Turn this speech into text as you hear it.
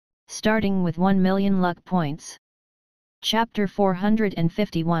starting with 1 million luck points. Chapter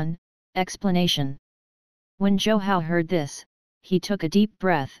 451, Explanation. When Zhou Hao heard this, he took a deep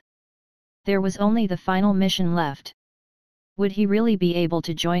breath. There was only the final mission left. Would he really be able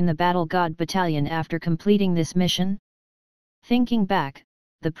to join the Battle God Battalion after completing this mission? Thinking back,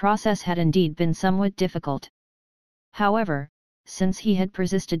 the process had indeed been somewhat difficult. However, since he had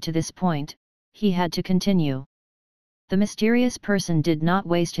persisted to this point, he had to continue. The mysterious person did not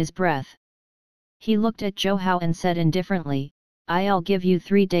waste his breath. He looked at Zhou Hao and said indifferently, "I'll give you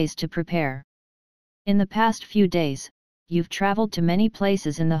 3 days to prepare. In the past few days, you've traveled to many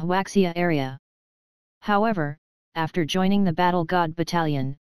places in the Huaxia area. However, after joining the Battle God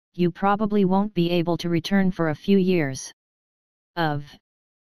Battalion, you probably won't be able to return for a few years. Of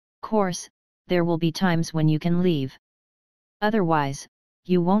course, there will be times when you can leave. Otherwise,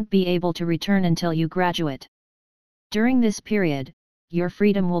 you won't be able to return until you graduate. During this period, your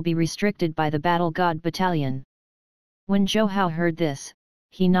freedom will be restricted by the Battle God Battalion." When Zhou Hao heard this,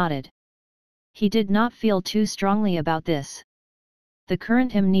 he nodded. He did not feel too strongly about this. The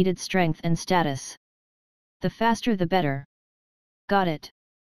current him needed strength and status. The faster the better. Got it.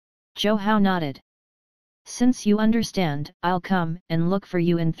 Zhou Hao nodded. Since you understand, I'll come and look for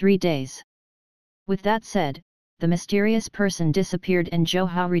you in 3 days. With that said, the mysterious person disappeared and Zhou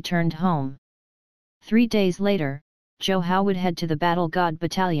Hao returned home. 3 days later, Zhou Hao would head to the Battle God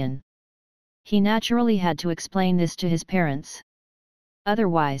Battalion. He naturally had to explain this to his parents.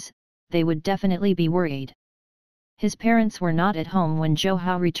 Otherwise, they would definitely be worried. His parents were not at home when Zhou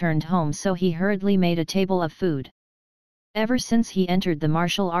Hao returned home, so he hurriedly made a table of food. Ever since he entered the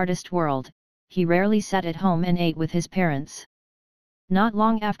martial artist world, he rarely sat at home and ate with his parents. Not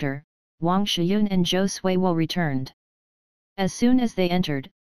long after, Wang Shiyun and Zhou Suiwo returned. As soon as they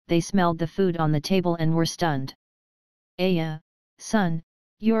entered, they smelled the food on the table and were stunned. "Aya, son,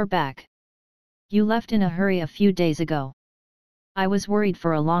 you're back. You left in a hurry a few days ago. I was worried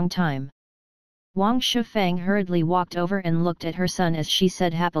for a long time." Wang Shifang hurriedly walked over and looked at her son as she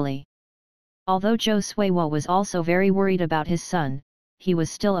said happily. Although Zhou Suiwo was also very worried about his son, he was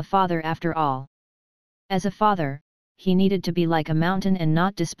still a father after all. As a father, he needed to be like a mountain and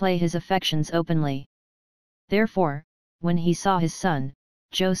not display his affections openly. Therefore, when he saw his son,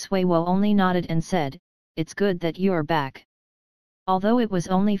 Zhou Suiwo only nodded and said, "It's good that you're back." Although it was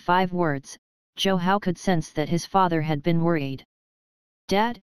only 5 words, Zhou Hao could sense that his father had been worried.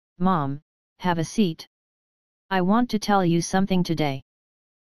 "Dad, Mom, have a seat. I want to tell you something today."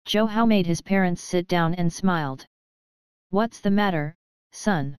 Zhou Hao made his parents sit down and smiled. "What's the matter,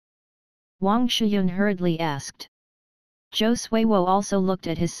 son?" Wang Shiyun hurriedly asked. Zhou Suiwo also looked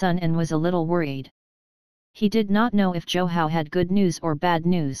at his son and was a little worried. He did not know if Zhou Hao had good news or bad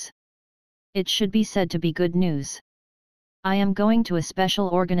news. It should be said to be good news. "I am going to a special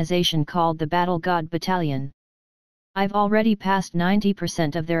organization called the Battle God Battalion. I've already passed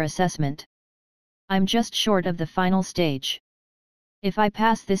 90% of their assessment. I'm just short of the final stage. If I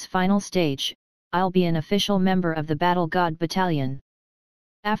pass this final stage, I'll be an official member of the Battle God Battalion."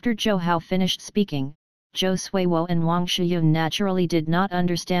 After Zhou Hao finished speaking, Zhou Suiwo and Wang Shiyun naturally did not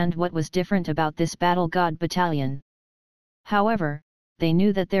understand what was different about this Battle God Battalion. However, they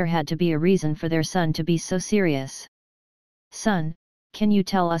knew that there had to be a reason for their son to be so serious. "Son, can you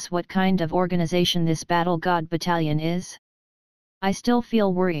tell us what kind of organization this Battle God Battalion is? I still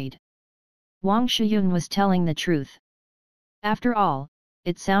feel worried." Wang Shiyun was telling the truth. After all,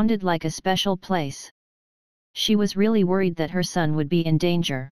 it sounded like a special place. She was really worried that her son would be in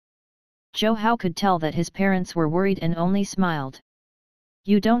danger. Zhou Hao could tell that his parents were worried and only smiled.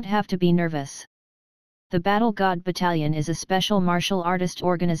 "You don't have to be nervous. The Battle God Battalion is a special martial artist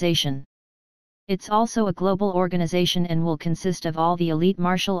organization. It's also a global organization and will consist of all the elite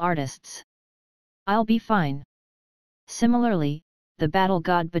martial artists. I'll be fine." Similarly, the Battle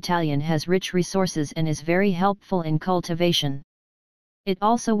God Battalion has rich resources and is very helpful in cultivation. It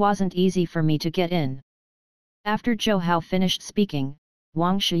also wasn't easy for me to get in. After Zhou Hao finished speaking,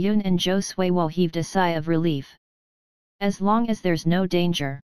 Wang Shiyun and Zhou Suiwo heaved a sigh of relief. "As long as there's no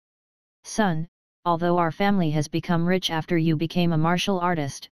danger." "Son, although our family has become rich after you became a martial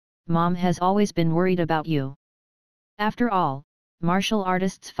artist, Mom has always been worried about you. After all, martial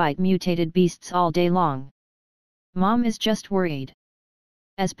artists fight mutated beasts all day long. Mom is just worried."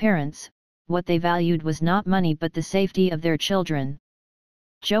 As parents, what they valued was not money but the safety of their children.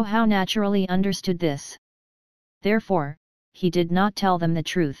 Zhou Hao naturally understood this. Therefore, he did not tell them the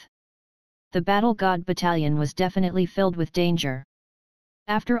truth. The Battle God Battalion was definitely filled with danger.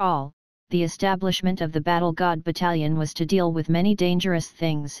 After all, the establishment of the Battle God Battalion was to deal with many dangerous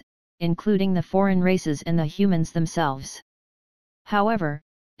things, including the foreign races and the humans themselves. However,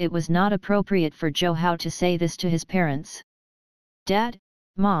 it was not appropriate for Zhou Hao to say this to his parents. Dad,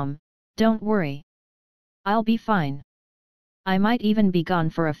 Mom, don't worry. I'll be fine. I might even be gone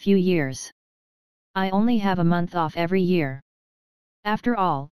for a few years. I only have a month off every year. After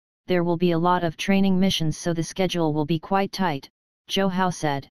all, there will be a lot of training missions, so the schedule will be quite tight, Zhou Hao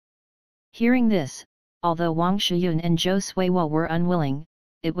said. Hearing this, although Wang Shiyun and Zhou Suiwo were unwilling,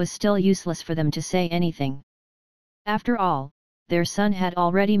 it was still useless for them to say anything. After all, their son had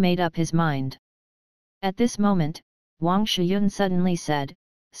already made up his mind. At this moment, Wang Shiyun suddenly said,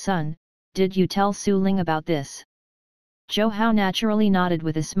 "Son, did you tell Su Ling about this?" Zhou Hao naturally nodded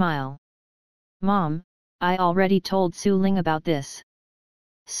with a smile. "Mom, I already told Su Ling about this.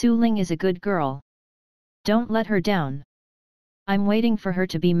 Su Ling is a good girl. Don't let her down. I'm waiting for her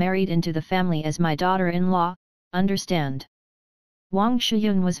to be married into the family as my daughter-in-law, understand?" Wang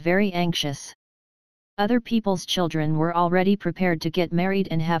Shiyun was very anxious. Other people's children were already prepared to get married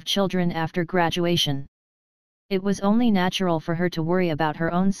and have children after graduation. It was only natural for her to worry about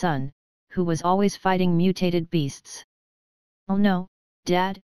her own son, who was always fighting mutated beasts. "Oh no,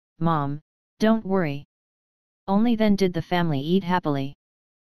 Dad, Mom, don't worry." Only then did the family eat happily.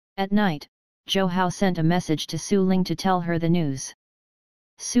 At night, Zhou Hao sent a message to Su Ling to tell her the news.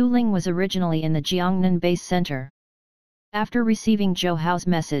 Su Ling was originally in the Jiangnan base center. After receiving Zhou Hao's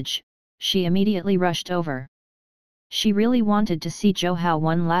message, she immediately rushed over. She really wanted to see Zhou Hao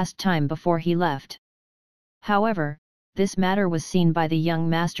one last time before he left. However, this matter was seen by the young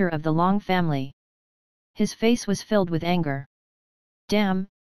master of the Long family. His face was filled with anger. "Damn,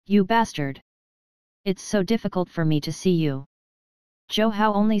 you bastard! It's so difficult for me to see you. Zhou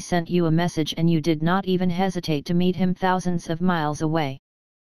Hao only sent you a message and you did not even hesitate to meet him thousands of miles away.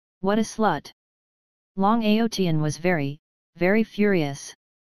 What a slut!" Long Aotian was very, very furious.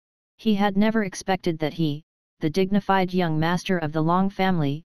 He had never expected that he, the dignified young master of the Long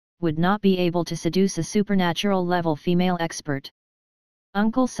family, would not be able to seduce a supernatural-level female expert.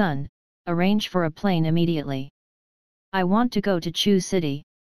 "Uncle Son, arrange for a plane immediately. I want to go to Chu City.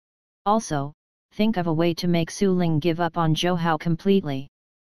 Also, think of a way to make Su Ling give up on Zhou Hao completely,"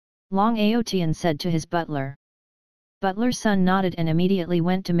 Long Aotian said to his butler. Butler's son nodded and immediately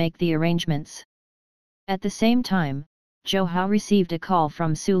went to make the arrangements. At the same time, Zhou Hao received a call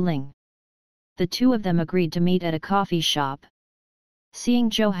from Su Ling. The two of them agreed to meet at a coffee shop. Seeing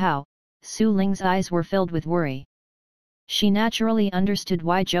Zhou Hao, Su Ling's eyes were filled with worry. She naturally understood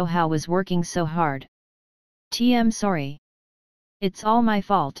why Zhou Hao was working so hard. "TM sorry. It's all my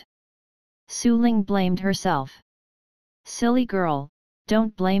fault." Su Ling blamed herself. "Silly girl,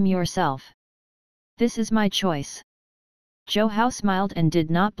 don't blame yourself. This is my choice." Zhou Hao smiled and did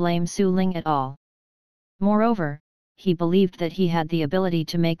not blame Su Ling at all. Moreover, he believed that he had the ability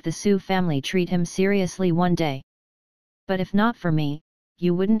to make the Su family treat him seriously one day. "But if not for me,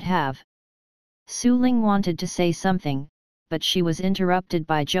 you wouldn't have." Su Ling wanted to say something, but she was interrupted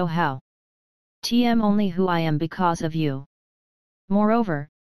by Zhou Hao. "TM only who I am because of you. Moreover,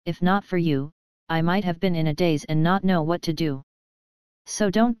 if not for you, I might have been in a daze and not know what to do. So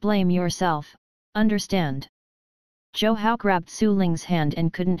don't blame yourself, understand?" Zhou Hao grabbed Su Ling's hand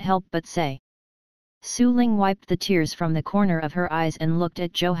and couldn't help but say. Su Ling wiped the tears from the corner of her eyes and looked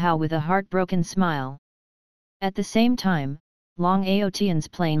at Zhou Hao with a heartbroken smile. At the same time, Long Aotian's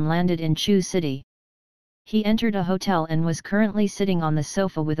plane landed in Chu City. He entered a hotel and was currently sitting on the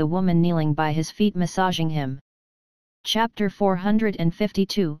sofa with a woman kneeling by his feet massaging him. Chapter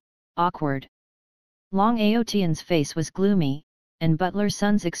 452, Awkward. Long Aotian's face was gloomy, and Butler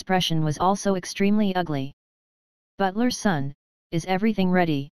Sun's expression was also extremely ugly. "Butler Sun, is everything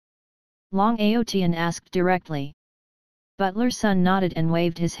ready?" Long Aotian asked directly. Butler Sun nodded and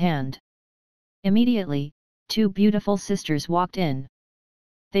waved his hand. Immediately, two beautiful sisters walked in.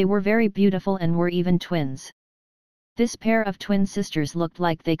 They were very beautiful and were even twins. This pair of twin sisters looked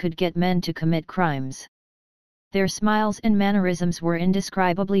like they could get men to commit crimes. Their smiles and mannerisms were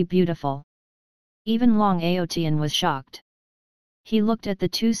indescribably beautiful. Even Long Aotian was shocked. He looked at the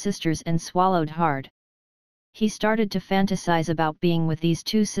two sisters and swallowed hard. He started to fantasize about being with these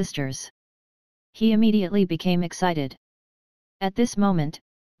two sisters. He immediately became excited. At this moment,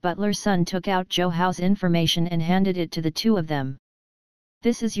 Butler Sun took out Zhou Hao's information and handed it to the two of them.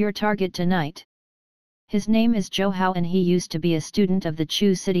 "This is your target tonight. His name is Zhou Hao and he used to be a student of the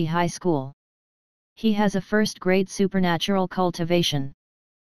Chu City High School. He has a first-grade supernatural cultivation.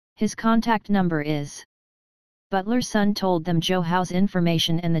 His contact number is..." Butler Sun told them Zhou Hao's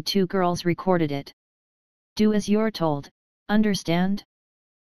information and the two girls recorded it. "Do as you're told, understand?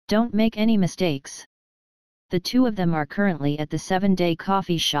 Don't make any mistakes." The two of them are currently at the 7-Day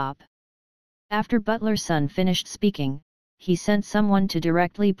coffee shop. After Butler Sun finished speaking, he sent someone to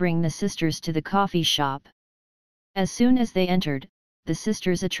directly bring the sisters to the coffee shop. As soon as they entered, the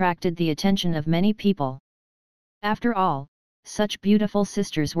sisters attracted the attention of many people. After all, such beautiful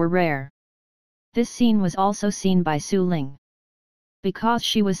sisters were rare. This scene was also seen by Su Ling. Because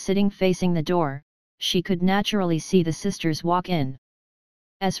she was sitting facing the door, she could naturally see the sisters walk in.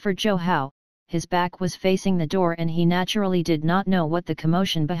 As for Zhou Hao, his back was facing the door and he naturally did not know what the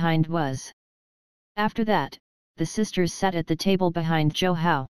commotion behind was. After that, the sisters sat at the table behind Zhou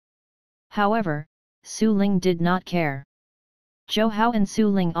Hao. However, Su Ling did not care. Zhou Hao and Su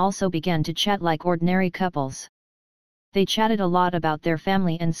Ling also began to chat like ordinary couples. They chatted a lot about their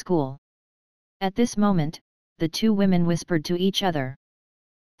family and school. At this moment, the two women whispered to each other.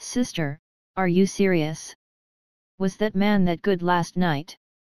 "Sister, are you serious? Was that man that good last night?"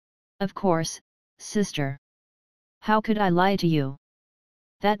 "Of course, sister. How could I lie to you?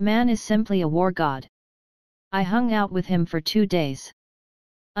 That man is simply a war god. I hung out with him for 2 days.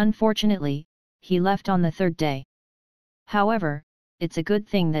 Unfortunately, he left on the 3rd day. However, it's a good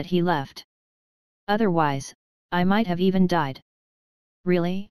thing that he left. Otherwise, I might have even died."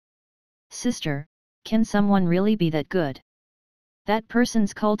 "Really? Sister, can someone really be that good? That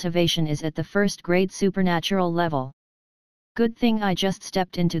person's cultivation is at the 1st grade supernatural level. Good thing I just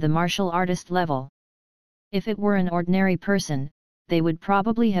stepped into the martial artist level. If it were an ordinary person, they would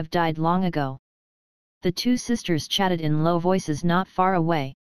probably have died long ago." The two sisters chatted in low voices not far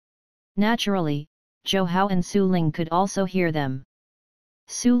away. Naturally, Zhou Hao and Su Ling could also hear them.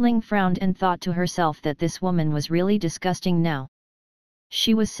 Su Ling frowned and thought to herself that this woman was really disgusting now.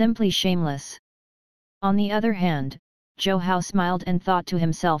 She was simply shameless. On the other hand, Zhou Hao smiled and thought to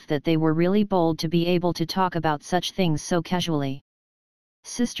himself that they were really bold to be able to talk about such things so casually.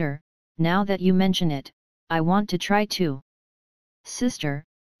 "Sister, now that you mention it, I want to try too." "Sister,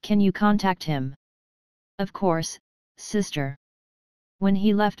 can you contact him?" "Of course, sister. When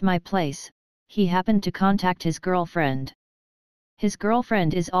he left my place, he happened to contact his girlfriend. His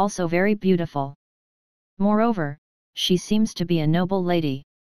girlfriend is also very beautiful. Moreover, she seems to be a noble lady."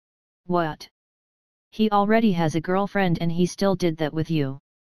 "What? He already has a girlfriend and he still did that with you?"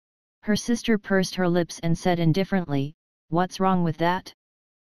 Her sister pursed her lips and said indifferently, "What's wrong with that?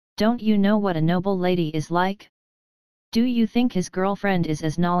 Don't you know what a noble lady is like? Do you think his girlfriend is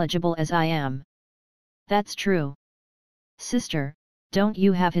as knowledgeable as I am?" "That's true. Sister, don't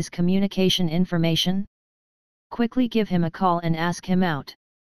you have his communication information? Quickly give him a call and ask him out.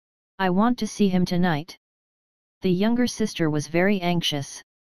 I want to see him tonight." The younger sister was very anxious.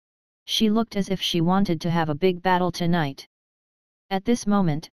 She looked as if she wanted to have a big battle tonight. At this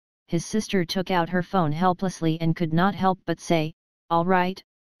moment, his sister took out her phone helplessly and could not help but say, all right,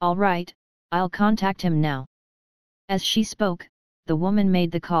 I'll contact him now." As she spoke, the woman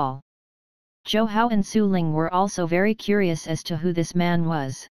made the call. Zhou Hao and Su Ling were also very curious as to who this man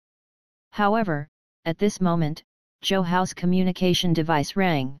was. However, at this moment, Zhou Hao's communication device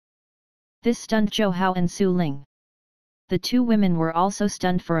rang. This stunned Zhou Hao and Su Ling. The two women were also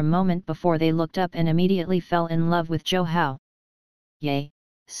stunned for a moment before they looked up and immediately fell in love with Zhou Hao. "Yay,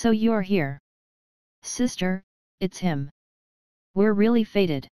 so you're here. Sister, it's him. We're really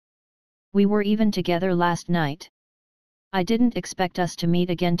fated. We were even together last night. I didn't expect us to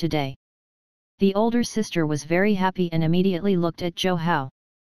meet again today." The older sister was very happy and immediately looked at Zhou Hao.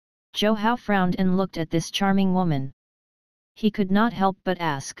 Zhou Hao frowned and looked at this charming woman. He could not help but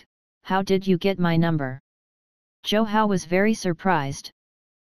ask, "How did you get my number?" Zhou Hao was very surprised.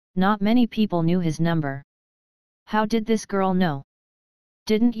 Not many people knew his number. "How did this girl know?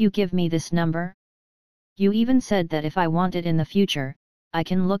 Didn't you give me this number? You even said that if I want it in the future, I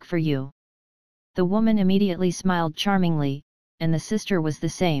can look for you." The woman immediately smiled charmingly, and the sister was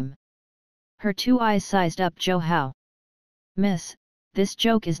the same. Her two eyes sized up Zhou Hao. "Miss, this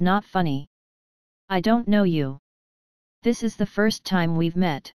joke is not funny. I don't know you. This is the first time we've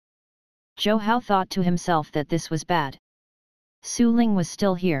met." Zhou Hao thought to himself that this was bad. Su Ling was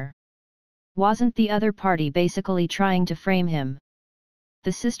still here. Wasn't the other party basically trying to frame him?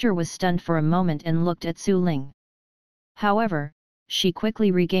 The sister was stunned for a moment and looked at Su Ling. However, she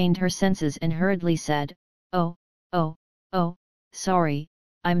quickly regained her senses and hurriedly said, Oh, sorry,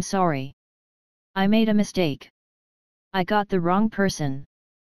 I'm sorry. I made a mistake. I got the wrong person.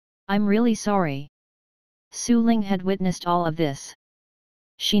 I'm really sorry." Su Ling had witnessed all of this.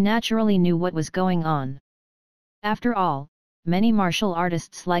 She naturally knew what was going on. After all, many martial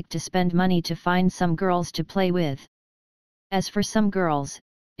artists like to spend money to find some girls to play with. As for some girls,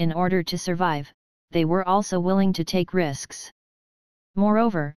 in order to survive, they were also willing to take risks.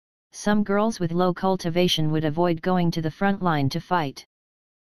 Moreover, some girls with low cultivation would avoid going to the front line to fight.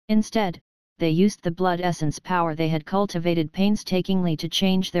 Instead, they used the blood essence power they had cultivated painstakingly to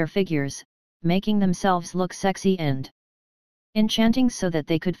change their figures, making themselves look sexy and enchanting so that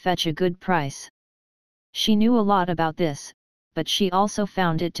they could fetch a good price. She knew a lot about this, but she also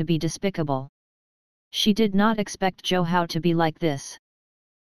found it to be despicable. She did not expect Zhou Hao to be like this.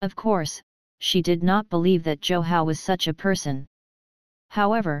 Of course, she did not believe that Zhou Hao was such a person.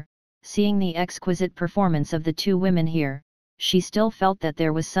 However, seeing the exquisite performance of the two women here, she still felt that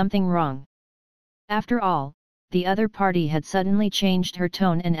there was something wrong. After all, the other party had suddenly changed her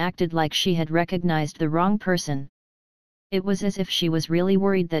tone and acted like she had recognized the wrong person. It was as if she was really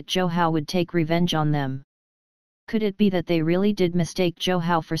worried that Zhou Hao would take revenge on them. Could it be that they really did mistake Zhou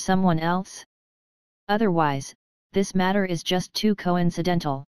Hao for someone else? Otherwise, this matter is just too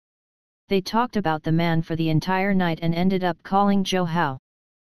coincidental. They talked about the man for the entire night and ended up calling Zhou Hao.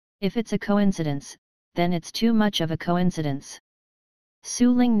 If it's a coincidence, then it's too much of a coincidence.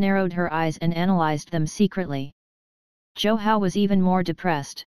 Su Ling narrowed her eyes and analyzed them secretly. Zhou Hao was even more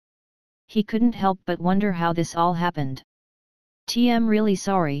depressed. He couldn't help but wonder how this all happened. "I'm really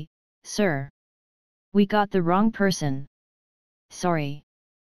sorry, sir. We got the wrong person." "Sorry."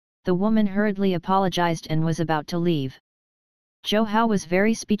 The woman hurriedly apologized and was about to leave. Zhou Hao was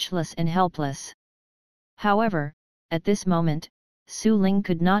very speechless and helpless. However, at this moment, Su Ling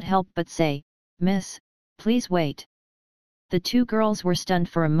could not help but say, "Miss, please wait." The two girls were stunned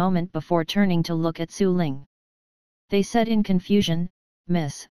for a moment before turning to look at Su Ling. They said in confusion,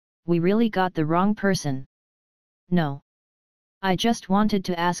 "Miss, we really got the wrong person." "No. I just wanted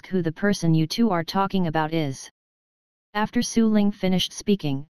to ask who the person you two are talking about is." After Su Ling finished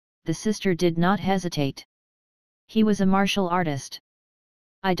speaking, the sister did not hesitate. "He was a martial artist.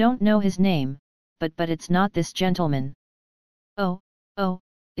 I don't know his name, but it's not this gentleman." Oh,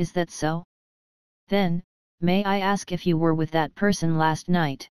 is that so? Then, may I ask if you were with that person last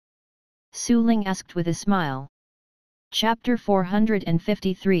night?" Su Ling asked with a smile. Chapter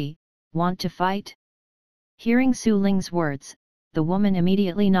 453, Want to fight? Hearing Su Ling's words, the woman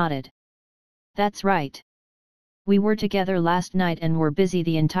immediately nodded. "That's right. We were together last night and were busy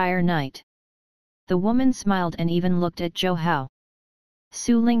the entire night." The woman smiled and even looked at Zhou Hao.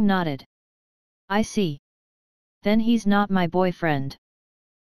 Su Ling nodded. "I see. Then he's not my boyfriend.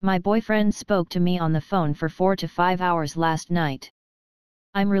 My boyfriend spoke to me on the phone for 4 to 5 hours last night.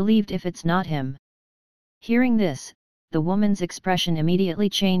 I'm relieved if it's not him." Hearing this, the woman's expression immediately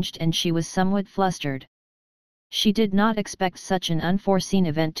changed and she was somewhat flustered. She did not expect such an unforeseen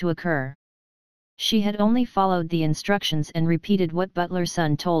event to occur. She had only followed the instructions and repeated what Butler's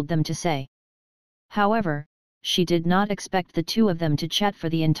son told them to say. However, she did not expect the two of them to chat for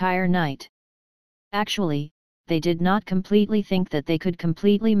the entire night. Actually, they did not completely think that they could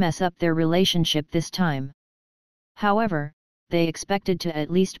completely mess up their relationship this time. However, they expected to at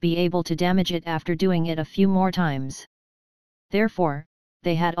least be able to damage it after doing it a few more times. Therefore,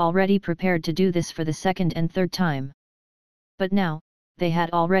 they had already prepared to do this for the second and third time. But now, they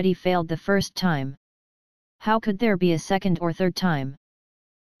had already failed the first time. How could there be a second or third time?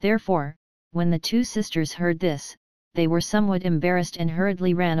 Therefore, when the two sisters heard this, they were somewhat embarrassed and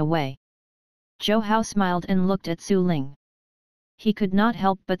hurriedly ran away. Zhou Hao smiled and looked at Su Ling. He could not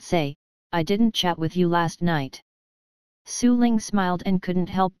help but say, "I didn't chat with you last night." Su Ling smiled and couldn't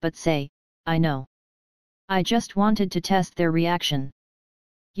help but say, "I know. I just wanted to test their reaction."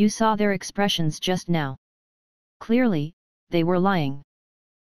 "You saw their expressions just now. Clearly, they were lying."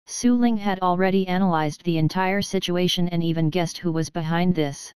 Su Ling had already analyzed the entire situation and even guessed who was behind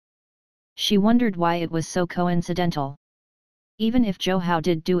this. She wondered why it was so coincidental. Even if Zhou Hao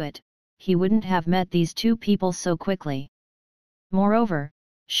did do it, he wouldn't have met these two people so quickly. Moreover,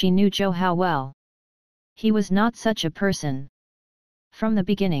 she knew Zhou Hao well. He was not such a person. From the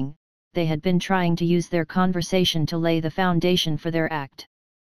beginning, they had been trying to use their conversation to lay the foundation for their act.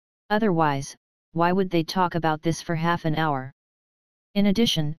 Otherwise, why would they talk about this for half an hour? In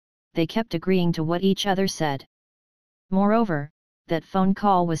addition, they kept agreeing to what each other said. Moreover, that phone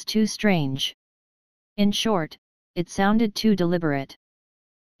call was too strange. In short, it sounded too deliberate.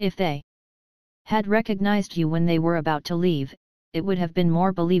 If they had recognized you when they were about to leave, it would have been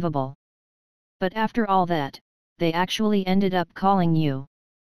more believable. But after all that, they actually ended up calling you.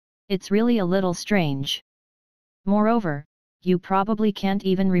 It's really a little strange. Moreover, you probably can't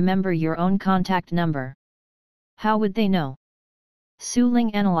even remember your own contact number. How would they know? Su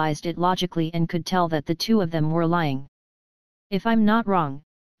Ling analyzed it logically and could tell that the two of them were lying. "If I'm not wrong,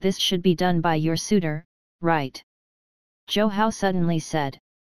 this should be done by your suitor, right?" Zhou Hao suddenly said.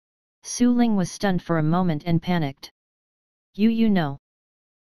 Su Ling was stunned for a moment and panicked. You know.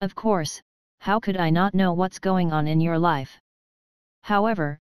 Of course, how could I not know what's going on in your life?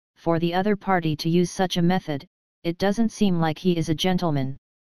 However, for the other party to use such a method, it doesn't seem like he is a gentleman.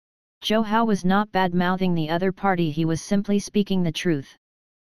 Zhou Hao was not bad-mouthing the other party, he was simply speaking the truth.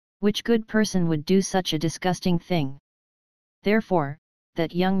 Which good person would do such a disgusting thing? Therefore,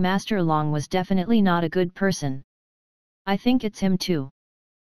 that young Master Long was definitely not a good person. I think it's him too.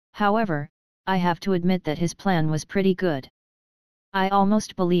 However, I have to admit that his plan was pretty good. I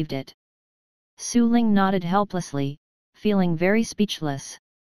almost believed it. Su Ling nodded helplessly, feeling very speechless.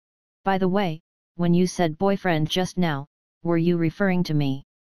 By the way, when you said boyfriend just now, were you referring to me?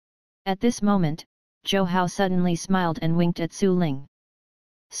 At this moment, Zhou Hao suddenly smiled and winked at Su Ling.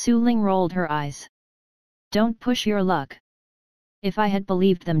 Su Ling rolled her eyes. Don't push your luck. If I had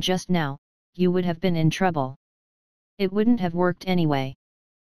believed them just now, you would have been in trouble. It wouldn't have worked anyway.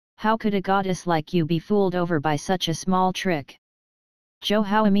 How could a goddess like you be fooled over by such a small trick? Zhou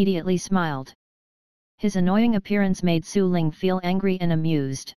Hao immediately smiled. His annoying appearance made Su Ling feel angry and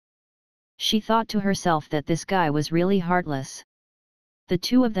amused. She thought to herself that this guy was really heartless. The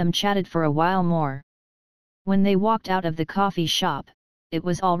two of them chatted for a while more. When they walked out of the coffee shop, it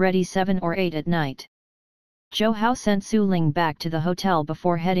was already 7 or 8 at night. Zhou Hao sent Su Ling back to the hotel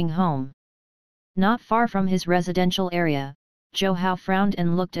before heading home. Not far from his residential area, Zhou Hao frowned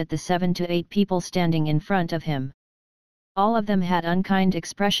and looked at the 7 to 8 people standing in front of him. All of them had unkind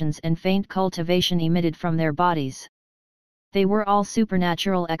expressions and faint cultivation emitted from their bodies. They were all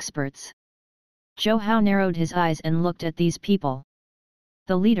supernatural experts. Zhou Hao narrowed his eyes and looked at these people.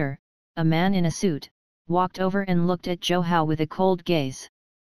 The leader, a man in a suit, walked over and looked at Zhou Hao with a cold gaze.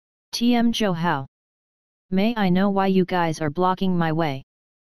 "TM Zhou Hao. May I know why you guys are blocking my way?"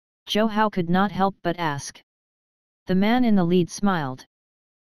 Zhou Hao could not help but ask. The man in the lead smiled.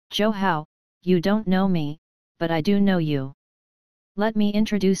 "Zhou Hao, you don't know me, but I do know you. Let me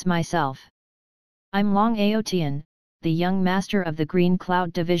introduce myself. I'm Long Aotian, the young master of the Green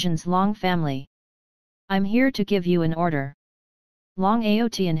Cloud Division's Long family. I'm here to give you an order." Long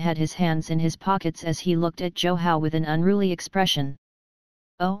Aotian had his hands in his pockets as he looked at Zhou Hao with an unruly expression.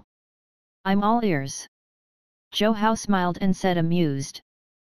 "Oh? I'm all ears." Zhou Hao smiled and said, amused.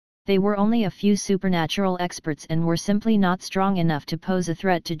 They were only a few supernatural experts and were simply not strong enough to pose a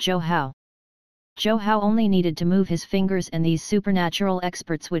threat to Zhou Hao. Zhou Hao only needed to move his fingers and these supernatural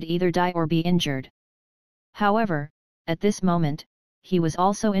experts would either die or be injured. However, at this moment, he was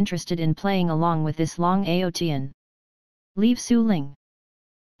also interested in playing along with this Long Aotian. "Leave Su Ling.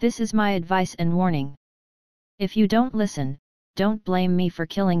 This is my advice and warning. If you don't listen, don't blame me for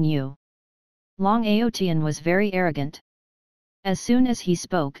killing you." Long Aotian was very arrogant. As soon as he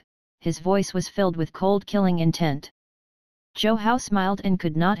spoke, his voice was filled with cold killing intent. Zhou Hao smiled and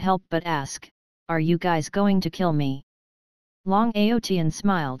could not help but ask, "Are you guys going to kill me?" Long Aotian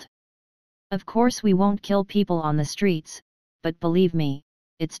smiled. "Of course we won't kill people on the streets, but believe me,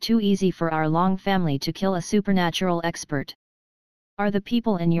 it's too easy for our Long family to kill a supernatural expert. Are the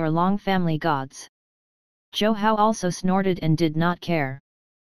people in your Long family gods?" Zhou Hao also snorted and did not care.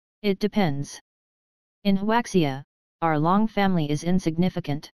 "It depends. In Huaxia, our Long family is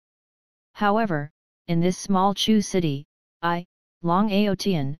insignificant. However, in this small Chu city, I, Long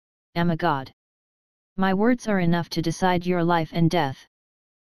Aotian, am a god. My words are enough to decide your life and death.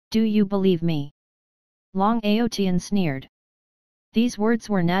 Do you believe me?" Long Aotian sneered. These words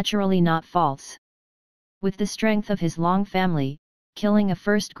were naturally not false. With the strength of his Long family, killing a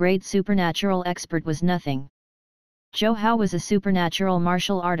first-grade supernatural expert was nothing. Zhou Hao was a supernatural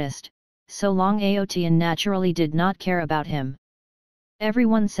martial artist, so Long Aotian naturally did not care about him.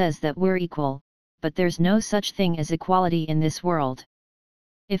 Everyone says that we're equal, but there's no such thing as equality in this world.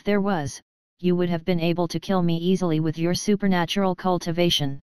 If there was, you would have been able to kill me easily with your supernatural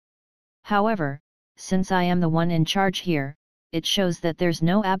cultivation. However, since I am the one in charge here, it shows that there's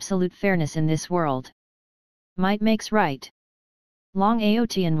no absolute fairness in this world. Might makes right. Long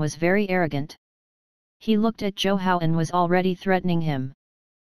Aotian was very arrogant. He looked at Zhou Hao and was already threatening him.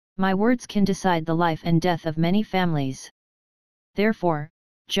 "My words can decide the life and death of many families. Therefore,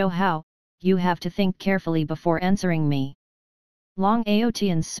 Zhou Hao, you have to think carefully before answering me." Long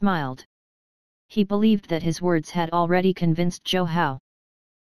Aotian smiled. He believed that his words had already convinced Zhou Hao.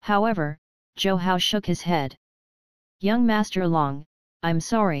 However, Zhou Hao shook his head. "Young Master Long, I'm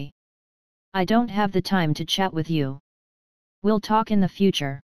sorry. I don't have the time to chat with you. We'll talk in the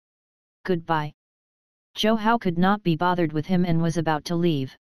future. Goodbye." Zhou Hao could not be bothered with him and was about to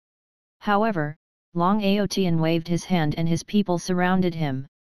leave. However, Long Aotian waved his hand and his people surrounded him.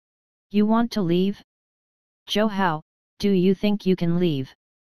 "You want to leave? Zhou Hao, do you think you can leave?"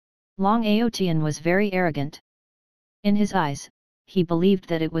 Long Aotian was very arrogant. In his eyes, he believed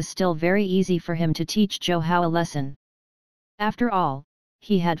that it was still very easy for him to teach Zhou Hao a lesson. After all,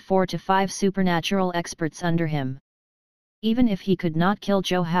 he had 4 to 5 supernatural experts under him. Even if he could not kill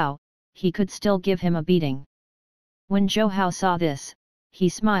Zhou Hao, he could still give him a beating. When Zhou Hao saw this, he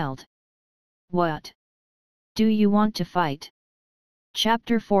smiled. What? Do you want to fight?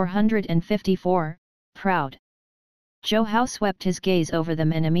 Chapter 454, Proud. Zhou Hao swept his gaze over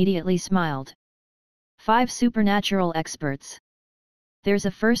them and immediately smiled. 5 supernatural experts. There's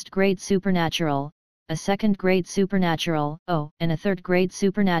a first-grade supernatural, a second-grade supernatural, and a third-grade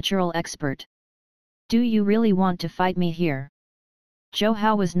supernatural expert. Do you really want to fight me here? Zhou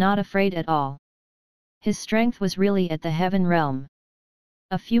Hao was not afraid at all. His strength was really at the heaven realm.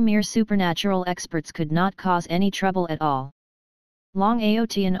 A few mere supernatural experts could not cause any trouble at all. Long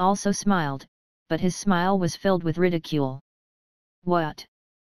Aotian also smiled, but his smile was filled with ridicule. What?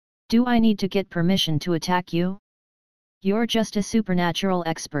 Do I need to get permission to attack you? You're just a supernatural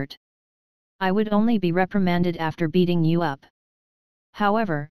expert. I would only be reprimanded after beating you up.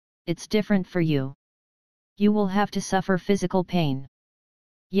 However, it's different for you. You will have to suffer physical pain.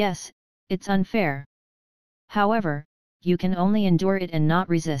 Yes, it's unfair. However, you can only endure it and not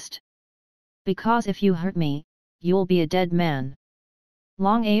resist. Because if you hurt me, you'll be a dead man.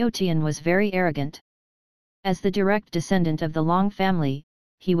 Long Aotian was very arrogant. As the direct descendant of the Long family,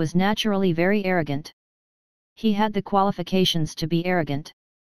 he was naturally very arrogant. He had the qualifications to be arrogant.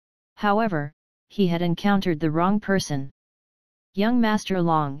 However, he had encountered the wrong person. Young Master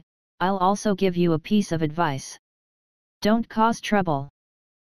Long, I'll also give you a piece of advice. Don't cause trouble.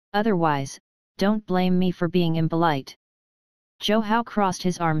 Otherwise, don't blame me for being impolite. Zhou Hao crossed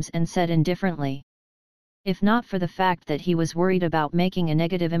his arms and said indifferently. If not for the fact that he was worried about making a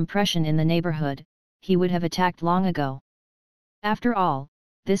negative impression in the neighborhood, he would have attacked long ago. After all,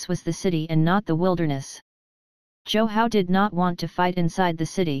 this was the city and not the wilderness. Zhou Hao did not want to fight inside the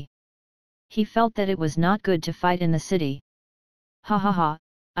city. He felt that it was not good to fight in the city. Ha ha ha,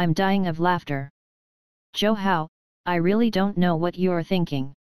 I'm dying of laughter. Zhou Hao, I really don't know what you're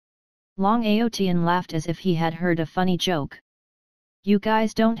thinking. Long Aotian laughed as if he had heard a funny joke. You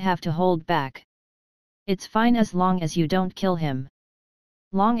guys don't have to hold back. It's fine as long as you don't kill him.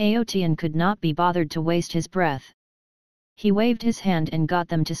 Long Aotian could not be bothered to waste his breath. He waved his hand and got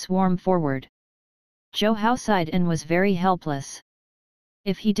them to swarm forward. Zhou Hao sighed and was very helpless.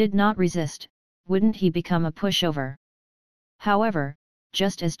 If he did not resist, wouldn't he become a pushover? However,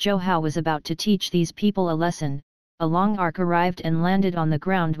 just as Zhou Hao was about to teach these people a lesson, a long ark arrived and landed on the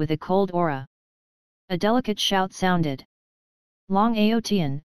ground with a cold aura. A delicate shout sounded. Long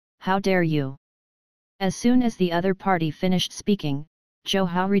Aotian, how dare you! As soon as the other party finished speaking, Zhou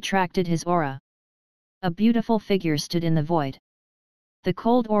Hao retracted his aura. A beautiful figure stood in the void. The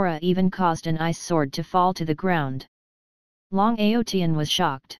cold aura even caused an ice sword to fall to the ground. Long Aotian was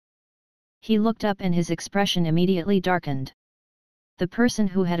shocked. He looked up and his expression immediately darkened. The person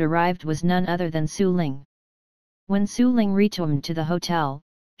who had arrived was none other than Su Ling. When Su Ling returned to the hotel,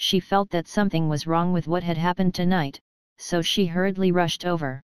 she felt that something was wrong with what had happened tonight, so she hurriedly rushed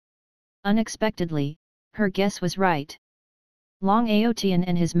over. Unexpectedly, her guess was right. Long Aotian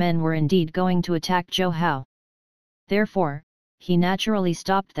and his men were indeed going to attack Zhou Hao. Therefore, he naturally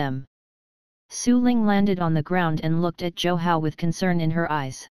stopped them. Su Ling landed on the ground and looked at Zhou Hao with concern in her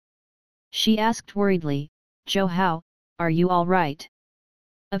eyes. She asked worriedly, Zhou Hao, are you all right?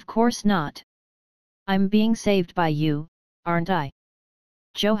 Of course not. I'm being saved by you, aren't I?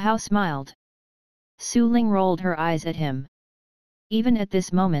 Zhou Hao smiled. Su Ling rolled her eyes at him. Even at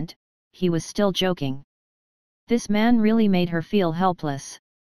this moment, he was still joking. This man really made her feel helpless.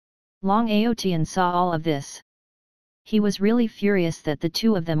 Long Aotian saw all of this. He was really furious that the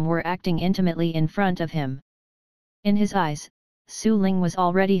two of them were acting intimately in front of him. In his eyes, Su Ling was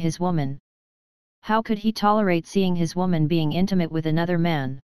already his woman. How could he tolerate seeing his woman being intimate with another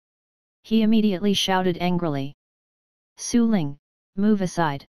man? He immediately shouted angrily. Su Ling, move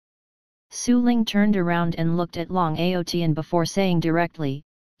aside. Su Ling turned around and looked at Long Aotian before saying directly,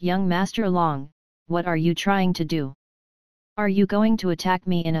 Young Master Long, what are you trying to do? Are you going to attack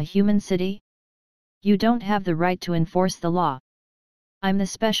me in a human city? You don't have the right to enforce the law. I'm the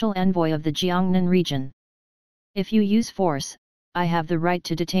special envoy of the Jiangnan region. If you use force, I have the right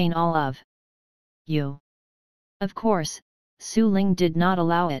to detain all of you. Of course, Su Ling did not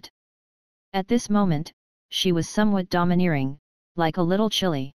allow it. At this moment, she was somewhat domineering, like a little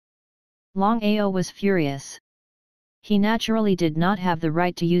chilly. Long Ao was furious. He naturally did not have the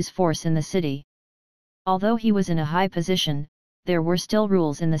right to use force in the city. Although he was in a high position, there were still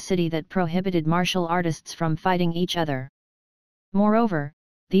rules in the city that prohibited martial artists from fighting each other. Moreover,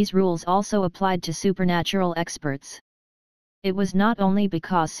 these rules also applied to supernatural experts. It was not only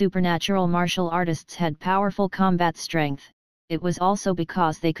because supernatural martial artists had powerful combat strength, it was also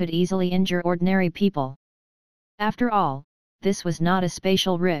because they could easily injure ordinary people. After all, this was not a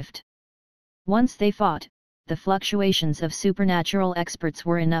spatial rift. Once they fought, the fluctuations of supernatural experts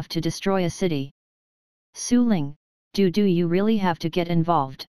were enough to destroy a city. Su Ling, do you really have to get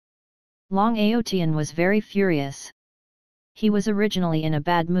involved? Long Aotian was very furious. He was originally in a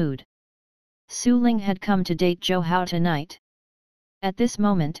bad mood. Su Ling had come to date Zhou Hao tonight. At this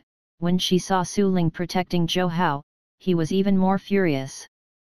moment, when she saw Su Ling protecting Zhou Hao, he was even more furious.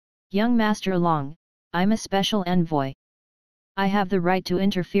 Young Master Long, I'm a special envoy. I have the right to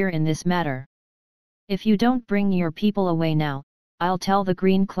interfere in this matter. If you don't bring your people away now, I'll tell the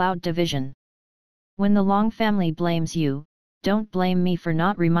Green Cloud Division. When the Long family blames you, don't blame me for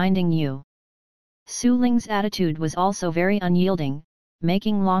not reminding you. Su Ling's attitude was also very unyielding,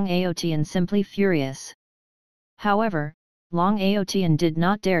 making Long Aotian simply furious. However, Long Aotian did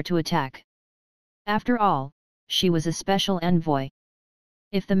not dare to attack. After all, she was a special envoy.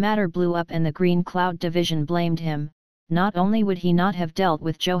 If the matter blew up and the Green Cloud Division blamed him, not only would he not have dealt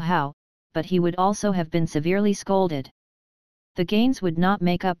with Zhou Hao, but he would also have been severely scolded. The gains would not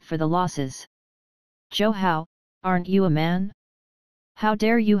make up for the losses. Zhou Hao, aren't you a man? How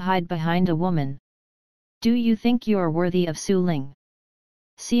dare you hide behind a woman? Do you think you are worthy of Su Ling?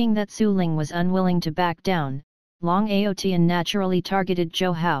 Seeing that Su Ling was unwilling to back down, Long Aotian naturally targeted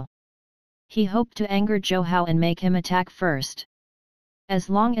Zhou Hao. He hoped to anger Zhou Hao and make him attack first. As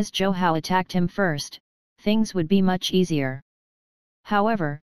long as Zhou Hao attacked him first, things would be much easier.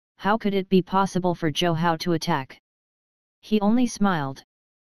 However, how could it be possible for Zhou Hao to attack? He only smiled.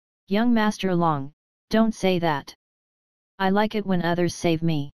 Young Master Long, don't say that. I like it when others save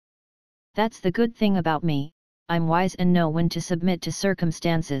me. That's the good thing about me, I'm wise and know when to submit to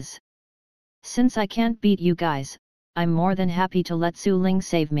circumstances. Since I can't beat you guys, I'm more than happy to let Su Ling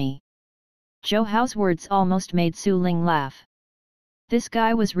save me. Zhou Hao's words almost made Su Ling laugh. This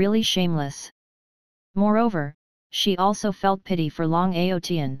guy was really shameless. Moreover, she also felt pity for Long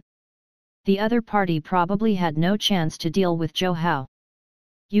Aotian. The other party probably had no chance to deal with Zhou Hao.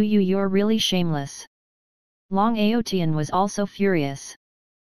 You're really shameless. Long Aotian was also furious.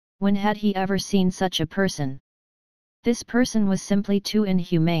 When had he ever seen such a person? This person was simply too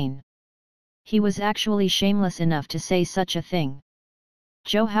inhumane. He was actually shameless enough to say such a thing.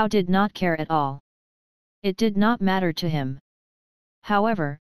 Zhou Hao did not care at all. It did not matter to him.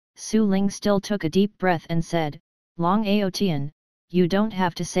 However, Su Ling still took a deep breath and said, Long Aotian, you don't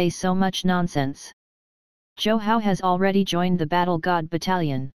have to say so much nonsense. Zhou Hao has already joined the Battle God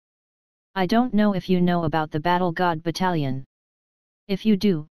Battalion. I don't know if you know about the Battle God Battalion. If you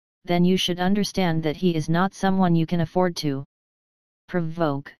do, then you should understand that he is not someone you can afford to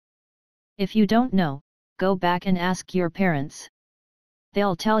provoke. If you don't know, go back and ask your parents.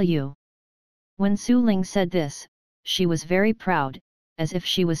 They'll tell you. When Su Ling said this, she was very proud, as if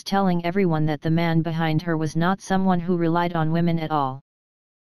she was telling everyone that the man behind her was not someone who relied on women at all.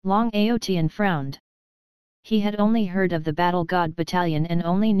 Long Aotian frowned. He had only heard of the Battle God Battalion and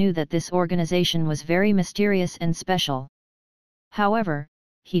only knew that this organization was very mysterious and special. However,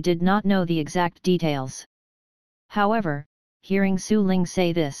 he did not know the exact details. However, hearing Su Ling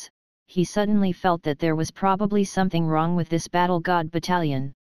say this, he suddenly felt that there was probably something wrong with this Battle God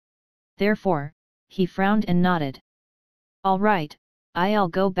Battalion. Therefore, he frowned and nodded. All right, I'll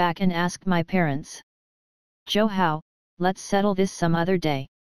go back and ask my parents. Zhou Hao, let's settle this some other day.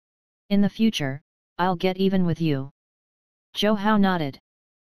 In the future, I'll get even with you. Zhou Hao nodded.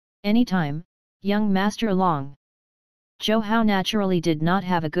 Anytime, young Master Long. Zhou Hao naturally did not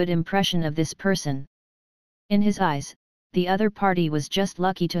have a good impression of this person. In his eyes, the other party was just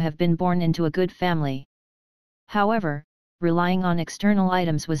lucky to have been born into a good family. However, relying on external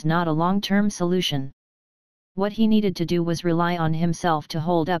items was not a long-term solution. What he needed to do was rely on himself to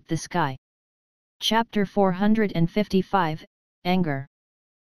hold up the sky. Chapter 455, Anger.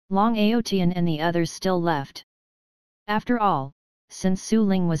 Long Aotian and the others still left. After all, since Su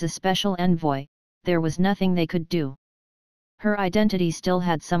Ling was a special envoy, there was nothing they could do. Her identity still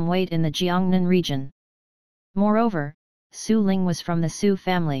had some weight in the Jiangnan region. Moreover, Su Ling was from the Su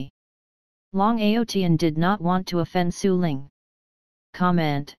family. Long Aotian did not want to offend Su Ling.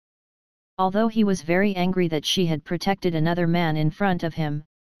 Comment. Although he was very angry that she had protected another man in front of him,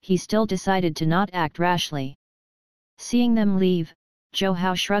 he still decided to not act rashly. Seeing them leave, Zhou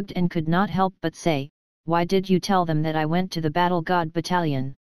Hao shrugged and could not help but say, "Why did you tell them that I went to the Battle God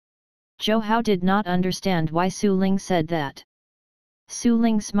Battalion?" Zhou Hao did not understand why Su Ling said that. Su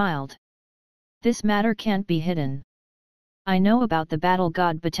Ling smiled. This matter can't be hidden. I know about the Battle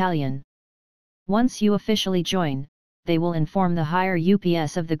God Battalion. Once you officially join, they will inform the higher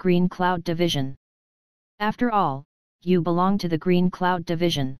UPS of the Green Cloud Division. After all, you belong to the Green Cloud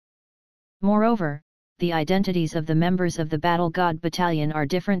Division. Moreover, the identities of the members of the Battle God Battalion are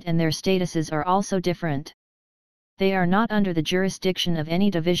different and their statuses are also different. They are not under the jurisdiction of any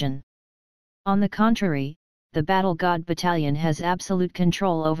division. On the contrary, the Battle God Battalion has absolute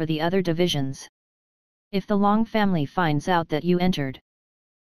control over the other divisions. If the Long family finds out that you entered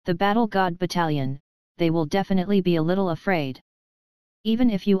the Battle God Battalion, they will definitely be a little afraid. Even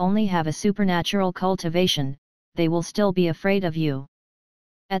if you only have a supernatural cultivation, they will still be afraid of you.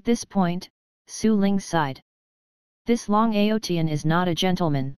 At this point, Su Ling sighed. This Long Aotian is not a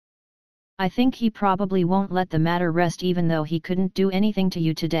gentleman. I think he probably won't let the matter rest even though he couldn't do anything to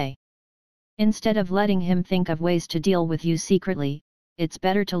you today. Instead of letting him think of ways to deal with you secretly, it's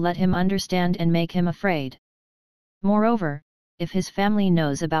better to let him understand and make him afraid. Moreover, if his family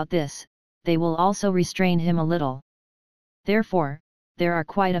knows about this, they will also restrain him a little. Therefore, there are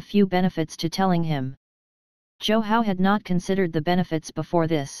quite a few benefits to telling him. Zhou Hao had not considered the benefits before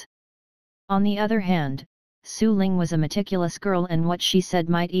this. On the other hand, Su Ling was a meticulous girl and what she said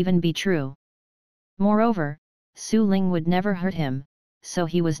might even be true. Moreover, Su Ling would never hurt him, so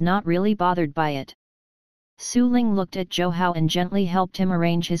he was not really bothered by it. Su Ling looked at Zhou Hao and gently helped him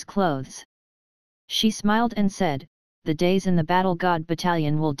arrange his clothes. She smiled and said, "The days in the Battle God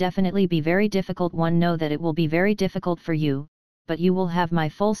Battalion will definitely be very difficult. One know that it will be very difficult for you, but you will have my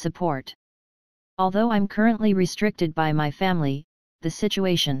full support. Although I'm currently restricted by my family, the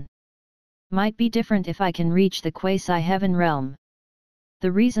situation might be different if I can reach the quasi-heaven realm.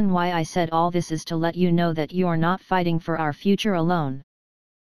 The reason why I said all this is to let you know that you're not fighting for our future alone.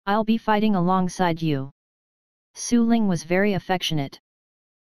 I'll be fighting alongside you." Su Ling was very affectionate.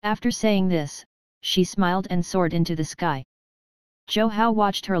 After saying this, she smiled and soared into the sky. Zhou Hao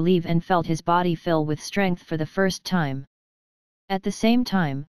watched her leave and felt his body fill with strength for the first time. At the same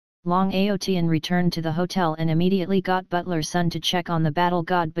time, Long Aotian returned to the hotel and immediately got Butler Sun to check on the Battle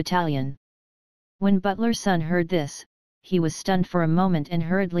God Battalion. When Butler Sun heard this, he was stunned for a moment and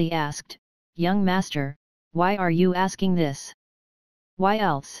hurriedly asked, "Young master, why are you asking this? Why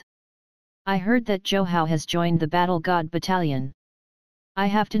else? I heard that Zhou Hao has joined the Battle God Battalion. I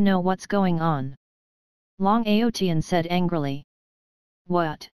have to know what's going on." Long Aotian said angrily.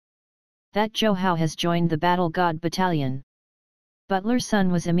 "What? That Zhou Hao has joined the Battle God Battalion?" Butler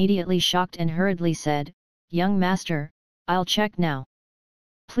Sun was immediately shocked and hurriedly said, "Young master, I'll check now.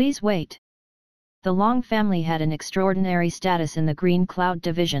 Please wait." The Long family had an extraordinary status in the Green Cloud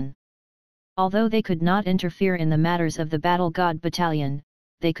Division. Although they could not interfere in the matters of the Battle God Battalion,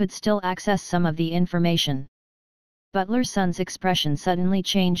 they could still access some of the information. Butler Sun's expression suddenly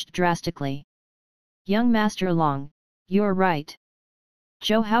changed drastically. "Young Master Long, you're right.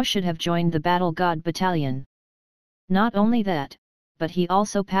 Zhou Hao should have joined the Battle God Battalion. Not only that, but he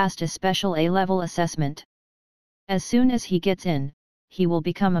also passed a special A-level assessment. As soon as he gets in, he will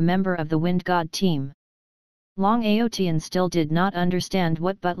become a member of the Wind God team." Long Aotian still did not understand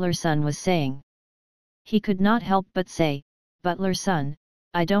what Butler Sun was saying. He could not help but say, "Butler Sun,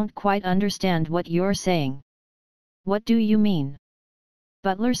 I don't quite understand what you're saying. What do you mean?"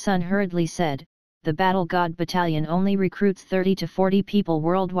 Butler Sun hurriedly said, "The Battle God Battalion only recruits 30 to 40 people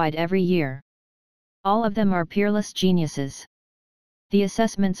worldwide every year. All of them are peerless geniuses. The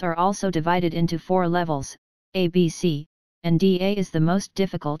assessments are also divided into 4 levels, A, B, C, and D. A is the most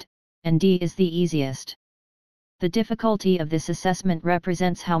difficult, and D is the easiest. The difficulty of this assessment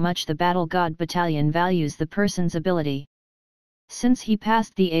represents how much the Battle God Battalion values the person's ability. Since he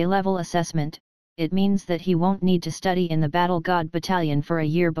passed the A-level assessment, it means that he won't need to study in the Battle God Battalion for a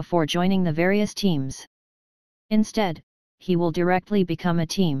year before joining the various teams. Instead, he will directly become a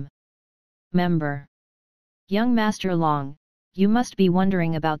team member. Young Master Long, you must be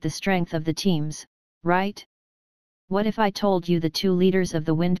wondering about the strength of the teams, right? What if I told you the 2 leaders of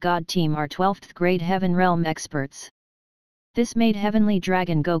the Wind God team are 12th grade Heaven Realm experts? This made Heavenly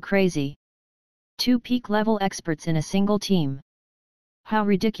Dragon go crazy. 2 peak-level experts in a single team. How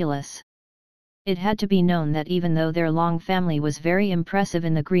ridiculous! It had to be known that even though their Long family was very impressive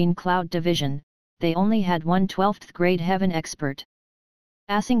in the Green Cloud Division, they only had 1 12th grade Heaven expert.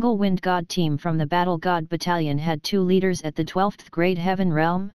 A single Wind God team from the Battle God Battalion had 2 leaders at the 12th grade Heaven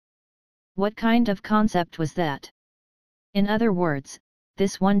Realm? What kind of concept was that? In other words,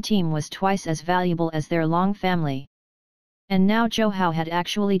 this one team was twice as valuable as their Long family. And now Zhou Hao had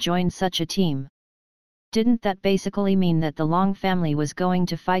actually joined such a team. Didn't that basically mean that the Long family was going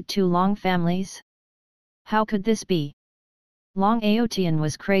to fight 2 Long families? How could this be? Long Aotian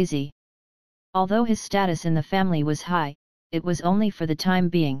was crazy. Although his status in the family was high, it was only for the time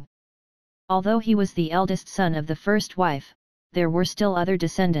being. Although he was the eldest son of the first wife, there were still other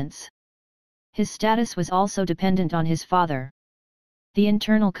descendants. His status was also dependent on his father. The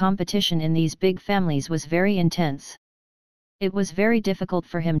internal competition in these big families was very intense. It was very difficult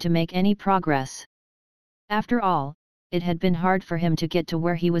for him to make any progress. After all, it had been hard for him to get to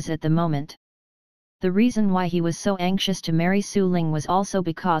where he was at the moment. The reason why he was so anxious to marry Su Ling was also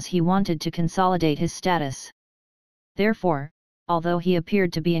because he wanted to consolidate his status. Therefore, although he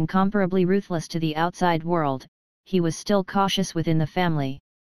appeared to be incomparably ruthless to the outside world, he was still cautious within the family.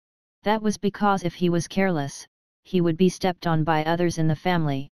 That was because if he was careless, he would be stepped on by others in the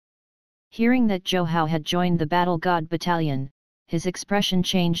family. Hearing that Zhou Hao had joined the Battle God Battalion, his expression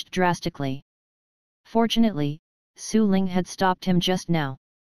changed drastically. Fortunately, Su Ling had stopped him just now.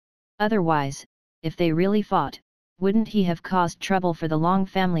 Otherwise, if they really fought, wouldn't he have caused trouble for the Long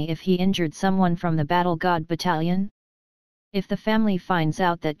family if he injured someone from the Battle God Battalion? If the family finds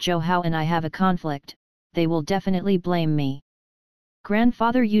out that Zhou Hao and I have a conflict, they will definitely blame me.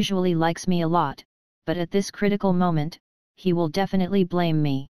 Grandfather usually likes me a lot, but at this critical moment, he will definitely blame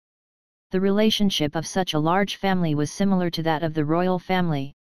me. The relationship of such a large family was similar to that of the royal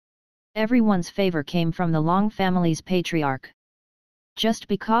family. Everyone's favor came from the Long family's patriarch. Just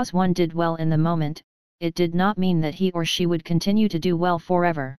because one did well in the moment, it did not mean that he or she would continue to do well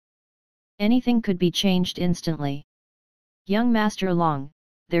forever. Anything could be changed instantly. Young Master Long,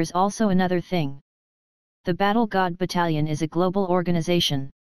 there's also another thing. The Battle God Battalion is a global organization.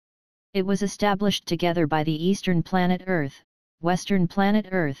 It was established together by the Eastern Planet Earth, Western Planet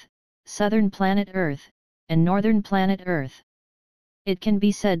Earth, Southern Planet Earth, and Northern Planet Earth. It can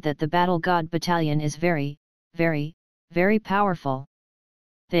be said that the Battle God Battalion is very, very, very powerful.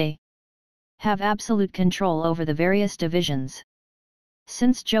 They have absolute control over the various divisions.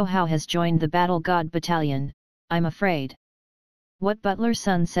 Since Zhou Hao has joined the Battle God Battalion, I'm afraid. What Butler's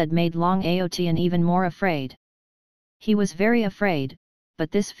son said made Long Aotian even more afraid. He was very afraid, but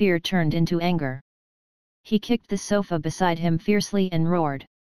this fear turned into anger. He kicked the sofa beside him fiercely and roared.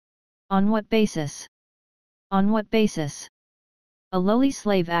 On what basis? On what basis? A lowly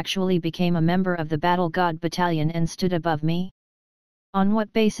slave actually became a member of the Battle God Battalion and stood above me? On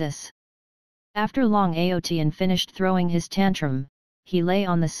what basis? After Long Aotian finished throwing his tantrum, he lay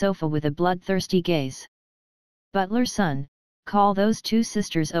on the sofa with a bloodthirsty gaze. Butler's son, call those two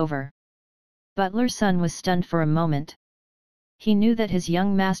sisters over. Butler's son was stunned for a moment. He knew that his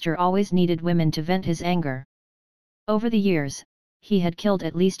young master always needed women to vent his anger. Over the years, he had killed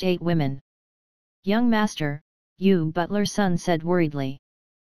at least 8 women. Young master, you Butler's son said worriedly.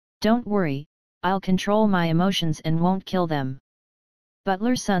 Don't worry, I'll control my emotions and won't kill them.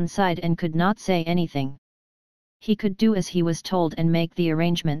 Butler's son sighed and could not say anything. He could do as he was told and make the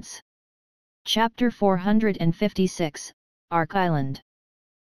arrangements. Chapter 456, Ark Island.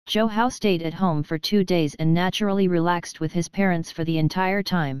 Zhou Hao stayed at home for 2 days and naturally relaxed with his parents for the entire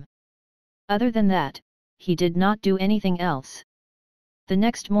time. Other than that, he did not do anything else. The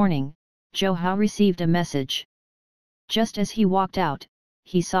next morning, Zhou Hao received a message. Just as he walked out,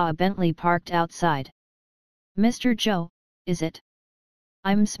 he saw a Bentley parked outside. Mr. Zhou, is it?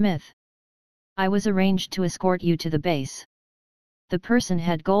 I'm Smith. I was arranged to escort you to the base. The person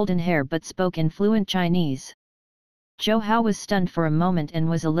had golden hair but spoke in fluent Chinese. Zhou Hao was stunned for a moment and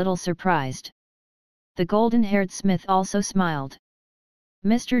was a little surprised. The golden-haired Smith also smiled.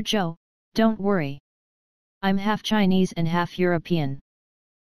 Mr. Zhou, don't worry. I'm half Chinese and half European.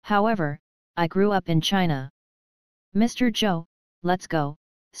 However, I grew up in China. Mr. Zhou, let's go,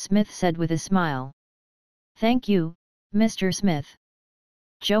 Smith said with a smile. Thank you, Mr. Smith.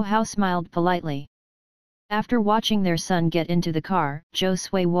 Zhou Hao smiled politely. After watching their son get into the car, Zhou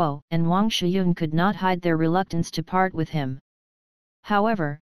Suiwo and Wang Shiyun could not hide their reluctance to part with him.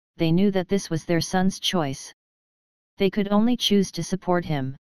 However, they knew that this was their son's choice. They could only choose to support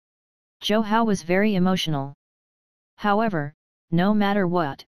him. Zhou Hao was very emotional. However, no matter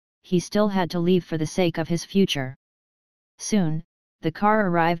what, he still had to leave for the sake of his future. Soon, the car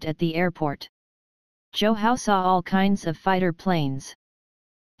arrived at the airport. Zhou Hao saw all kinds of fighter planes.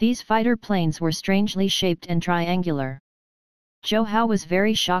 These fighter planes were strangely shaped and triangular. Zhou Hao was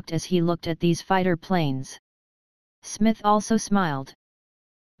very shocked as he looked at these fighter planes. Smith also smiled.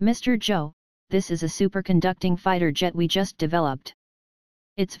 Mr. Zhou, this is a superconducting fighter jet we just developed.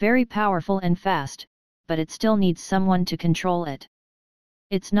 It's very powerful and fast, but it still needs someone to control it.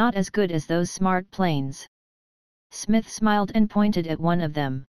 It's not as good as those smart planes. Smith smiled and pointed at one of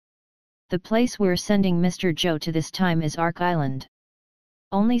them. The place we're sending Mr. Zhou to this time is Ark Island.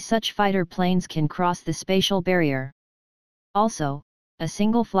 Only such fighter planes can cross the spatial barrier. Also, a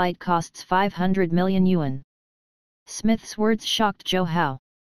single flight costs 500 million yuan. Smith's words shocked Zhou Hao.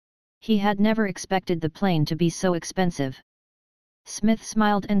 He had never expected the plane to be so expensive. Smith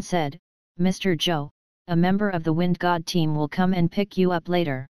smiled and said, Mr. Zhou, a member of the Wind God team will come and pick you up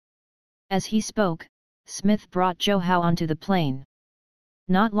later." As he spoke, Smith brought Zhou Hao onto the plane.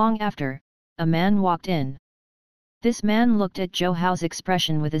 Not long after, a man walked in. This man looked at Zhou Hao's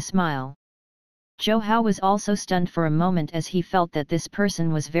expression with a smile. Zhou Hao was also stunned for a moment as he felt that this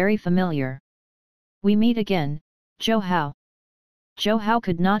person was very familiar. "We meet again, Zhou Hao." Zhou Hao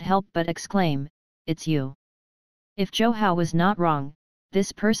could not help but exclaim, "It's you." If Zhou Hao was not wrong,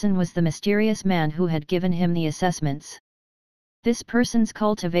 this person was the mysterious man who had given him the assessments. This person's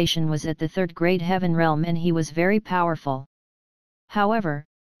cultivation was at the 3rd grade heaven realm and he was very powerful. However,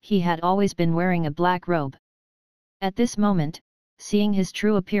 he had always been wearing a black robe. At this moment, seeing his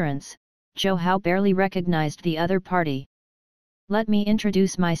true appearance, Zhou Hao barely recognized the other party. "Let me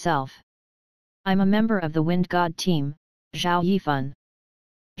introduce myself. I'm a member of the Wind God team, Zhao Yifan."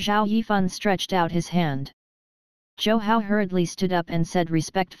 Zhao Yifan stretched out his hand. Zhou Hao hurriedly stood up and said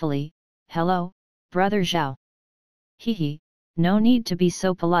respectfully, "Hello, brother Zhao." "Hehe, no need to be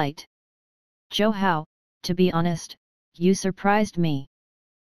so polite. Zhou Hao, to be honest, you surprised me.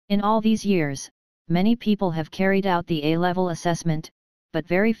 In all these years, many people have carried out the A-level assessment, but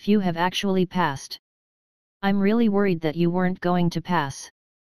very few have actually passed. I'm really worried that you weren't going to pass."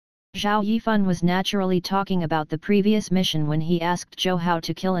 Zhao Yifan was naturally talking about the previous mission when he asked Zhou Hao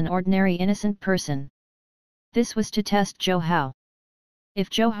to kill an ordinary innocent person. This was to test Zhou Hao. If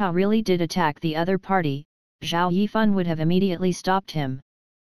Zhou Hao really did attack the other party, Zhao Yifan would have immediately stopped him.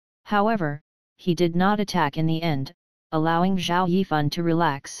 However, he did not attack in the end, allowing Zhao Yifan to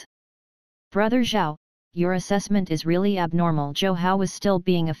relax. "Brother Zhao, your assessment is really abnormal." Zhou Hao was still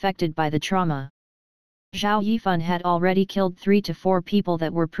being affected by the trauma. Zhao Yifan had already killed 3 to 4 people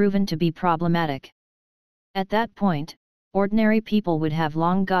that were proven to be problematic. At that point, ordinary people would have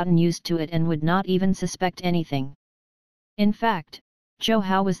long gotten used to it and would not even suspect anything. In fact, Zhou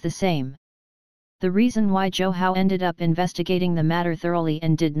Hao was the same. The reason why Zhou Hao ended up investigating the matter thoroughly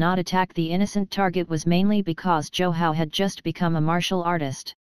and did not attack the innocent target was mainly because Zhou Hao had just become a martial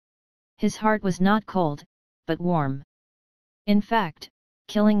artist. His heart was not cold, but warm. In fact,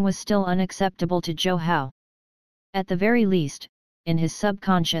 killing was still unacceptable to Zhou Hao. At the very least, in his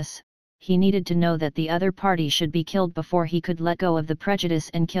subconscious, he needed to know that the other party should be killed before he could let go of the prejudice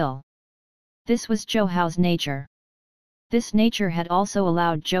and kill. This was Zhou Hao's nature. This nature had also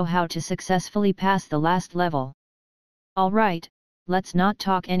allowed Zhou Hao to successfully pass the last level. "Alright, let's not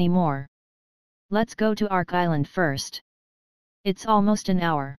talk anymore. Let's go to Ark Island first. It's almost an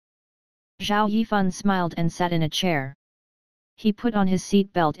hour." Zhao Yifan smiled and sat in a chair. He put on his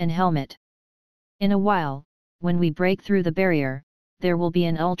seat belt and helmet. "In a while, when we break through the barrier, there will be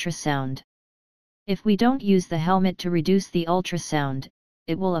an ultrasound. If we don't use the helmet to reduce the ultrasound,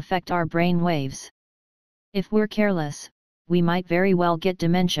 it will affect our brain waves. If we're careless, we might very well get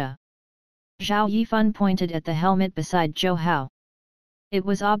dementia." Zhao Yifan pointed at the helmet beside Zhou Hao. It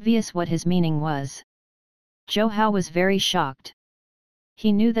was obvious what his meaning was. Zhou Hao was very shocked.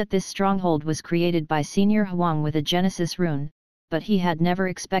 He knew that this stronghold was created by Senior Huang with a Genesis rune, but he had never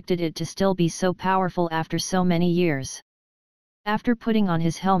expected it to still be so powerful after so many years. After putting on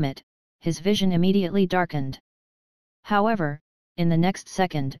his helmet, his vision immediately darkened. However, in the next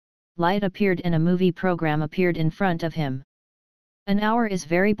second, light appeared and a movie program appeared in front of him. "An hour is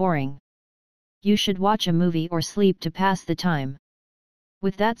very boring. You should watch a movie or sleep to pass the time."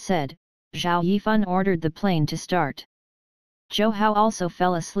 With that said, Zhao Yifan ordered the plane to start. Zhou Hao also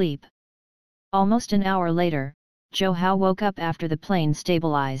fell asleep. Almost an hour later, Zhou Hao woke up after the plane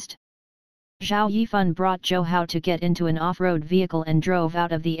stabilized. Zhao Yifan brought Zhou Hao to get into an off-road vehicle and drove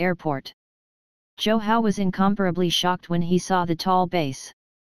out of the airport. Zhou Hao was incomparably shocked when he saw the tall base.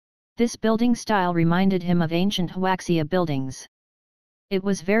 This building style reminded him of ancient Huaxia buildings. It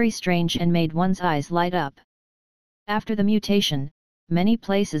was very strange and made one's eyes light up. After the mutation, many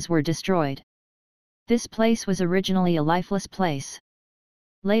places were destroyed. This place was originally a lifeless place.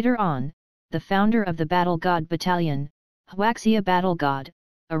 Later on, the founder of the Battle God Battalion, Huaxia Battle God,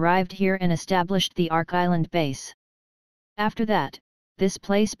 arrived here and established the Ark Island base. After that, this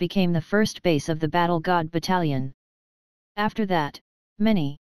place became the first base of the Battle God Battalion. After that,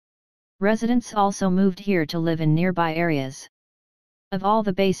 many residents also moved here to live in nearby areas. Of all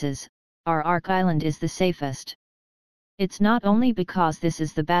the bases, our Ark Island is the safest. It's not only because this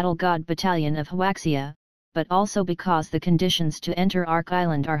is the Battle God Battalion of Huaxia, but also because the conditions to enter Ark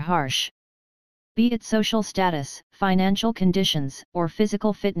Island are harsh. Be it social status, financial conditions, or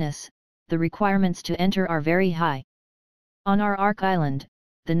physical fitness, the requirements to enter are very high. On our Ark Island,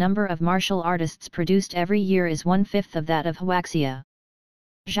 the number of martial artists produced every year is 1/5 of that of Huaxia.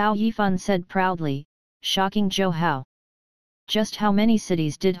 Zhao Yifan said proudly, shocking Zhou Hao. Just how many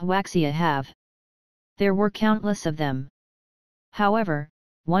cities did Huaxia have? There were countless of them. However,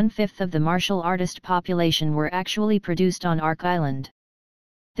 1/5 of the martial artist population were actually produced on Ark Island.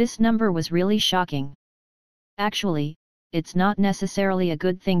 This number was really shocking. Actually, it's not necessarily a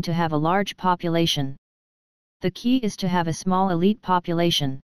good thing to have a large population. The key is to have a small elite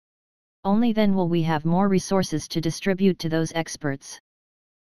population. Only then will we have more resources to distribute to those experts.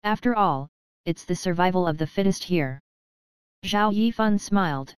 After all, it's the survival of the fittest here. Zhao Yifan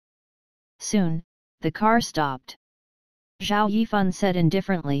smiled. Soon, the car stopped. Zhao Yifan said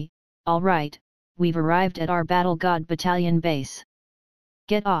indifferently, "All right, we've arrived at our Battle God Battalion base.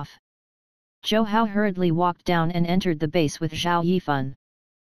 Get off." Zhou Hao hurriedly walked down and entered the base with Zhao Yifan.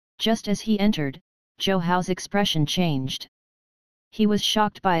 Just as he entered, Zhou Hao's expression changed. He was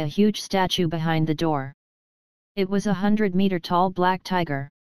shocked by a huge statue behind the door. It was a 100-meter-tall black tiger.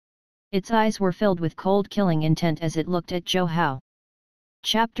 Its eyes were filled with cold killing intent as it looked at Zhou Hao.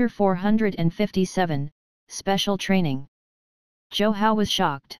 Chapter 457, Special Training. Zhou Hao was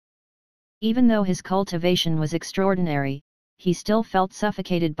shocked. Even though his cultivation was extraordinary, he still felt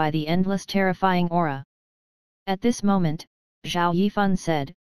suffocated by the endless terrifying aura. At this moment, Zhao Yifan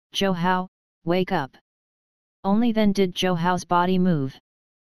said, "Zhou Hao, wake up." Only then did Zhou Hao's body move.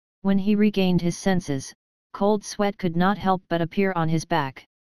 When he regained his senses, cold sweat could not help but appear on his back.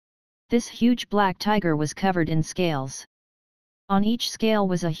 This huge black tiger was covered in scales. On each scale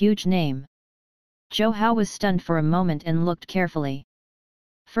was a huge name. Zhou Hao was stunned for a moment and looked carefully.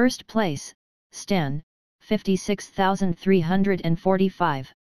 First place, Stan,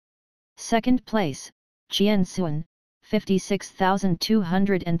 56,345. Second place, Qian Sun,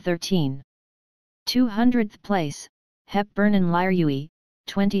 56,213. 200th place, Hepburn and Liryui,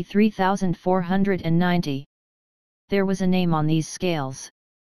 23,490. There was a name on these scales.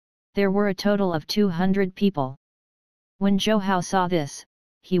 There were a total of 200 people. When Zhou Hao saw this,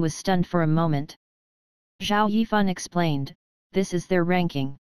 he was stunned for a moment. Zhao Yifan explained, "This is their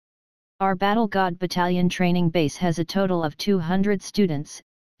ranking. Our Battle God Battalion training base has a total of 200 students,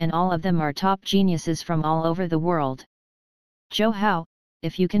 and all of them are top geniuses from all over the world. Zhou Hao,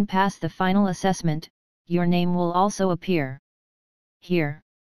 if you can pass the final assessment, your name will also appear here.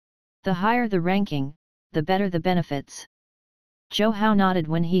 The higher the ranking, the better the benefits." Zhou Hao nodded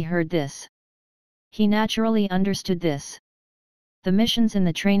when he heard this. He naturally understood this. The missions in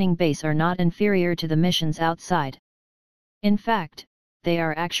the training base are not inferior to the missions outside. In fact, they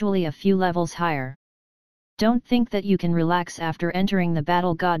are actually a few levels higher. Don't think that you can relax after entering the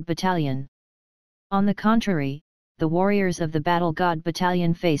Battle God Battalion. On the contrary, the warriors of the Battle God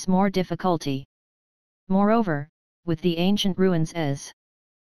Battalion face more difficulty. Moreover, with the ancient ruins as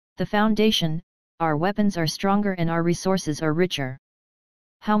the foundation, our weapons are stronger and our resources are richer.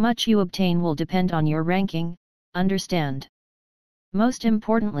 How much you obtain will depend on your ranking, understand? Most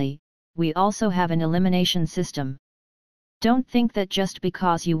importantly, we also have an elimination system. Don't think that just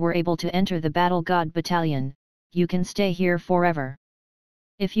because you were able to enter the Battle God Battalion, you can stay here forever.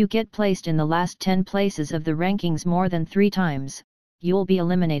 If you get placed in the last 10 places of the rankings more than 3 times, you'll be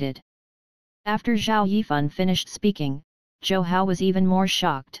eliminated." After Zhao Yifan finished speaking, Zhou Hao was even more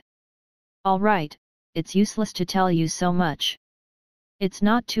shocked. "All right, it's useless to tell you so much. It's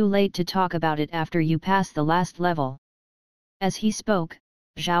not too late to talk about it after you pass the last level." As he spoke,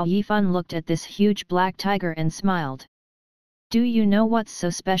 Zhao Yifan looked at this huge black tiger and smiled. "Do you know what's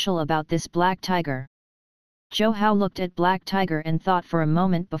so special about this black tiger?" Zhou Hao looked at black tiger and thought for a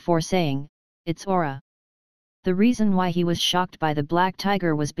moment before saying, "Its aura." The reason why he was shocked by the black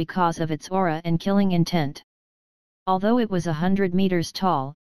tiger was because of its aura and killing intent. Although it was 100 meters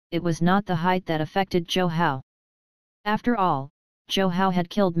tall, it was not the height that affected Zhou Hao. After all, Zhou Hao had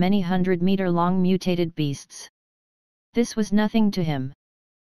killed many 100-meter-long mutated beasts. This was nothing to him.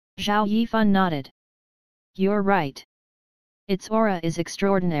 Zhao Yifan nodded. "You're right. Its aura is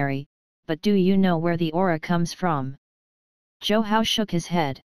extraordinary, but do you know where the aura comes from?" Zhou Hao shook his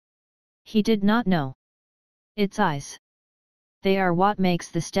head. He did not know. Its eyes. They are what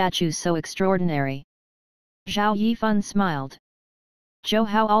makes the statue so extraordinary. Zhao Yifan smiled. Zhou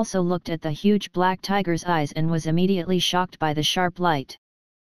Hao also looked at the huge black tiger's eyes and was immediately shocked by the sharp light.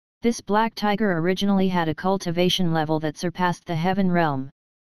 This black tiger originally had a cultivation level that surpassed the heaven realm.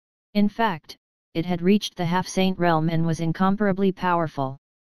 In fact, it had reached the half-saint realm and was incomparably powerful.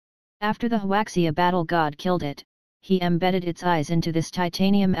 After the Huaxia battle god killed it, he embedded its eyes into this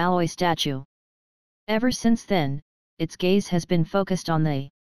titanium alloy statue. Ever since then, its gaze has been focused on the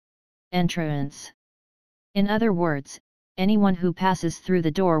entrance. In other words, anyone who passes through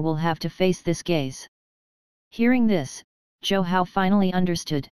the door will have to face this gaze. Hearing this, Zhou Hao finally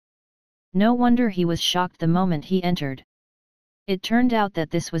understood. No wonder he was shocked the moment he entered. It turned out that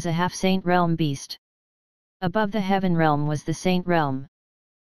this was a half-saint realm beast. Above the heaven realm was the saint realm.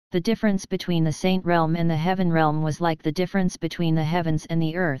 The difference between the saint realm and the heaven realm was like the difference between the heavens and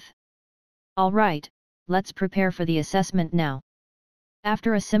the earth. Alright, let's prepare for the assessment now.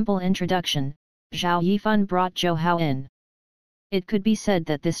 After a simple introduction, Zhao Yifan brought Zhou Hao in. It could be said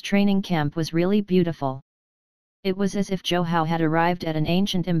that this training camp was really beautiful. It was as if Zhou Hao had arrived at an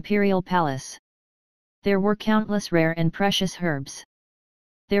ancient imperial palace. There were countless rare and precious herbs.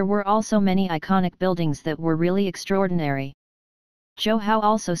 There were also many iconic buildings that were really extraordinary. Zhou Hao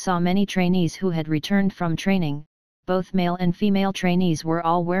also saw many trainees who had returned from training. Both male and female trainees were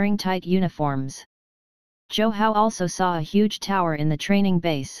all wearing tight uniforms. Zhou Hao also saw a huge tower in the training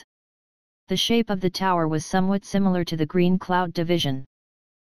base. The shape of the tower was somewhat similar to the Green Cloud Division.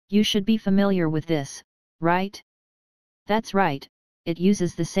 You should be familiar with this, right? That's right, it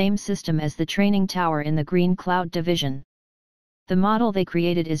uses the same system as the training tower in the Green Cloud Division. The model they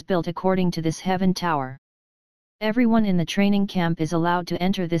created is built according to this heaven tower. Everyone in the training camp is allowed to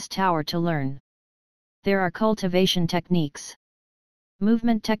enter this tower to learn. There are cultivation techniques,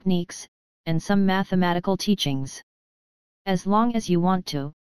 movement techniques, and some mathematical teachings. As long as you want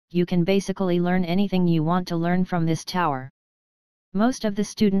to, you can basically learn anything you want to learn from this tower. Most of the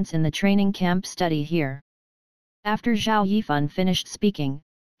students in the training camp study here. After Zhao Yifan finished speaking,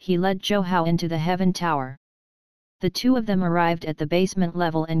 he led Zhou Hao into the heaven tower. The two of them arrived at the basement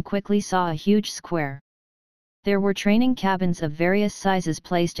level and quickly saw a huge square. There were training cabins of various sizes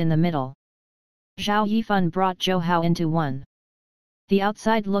placed in the middle. Zhao Yifan brought Zhou Hao into one. The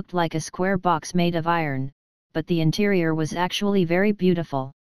outside looked like a square box made of iron, but the interior was actually very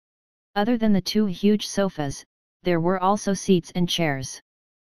beautiful. Other than the two huge sofas, there were also seats and chairs.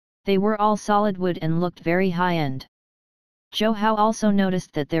 They were all solid wood and looked very high-end. Zhou Hao also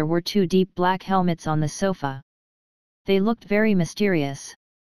noticed that there were two deep black helmets on the sofa. They looked very mysterious.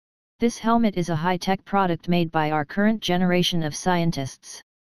 This helmet is a high-tech product made by our current generation of scientists.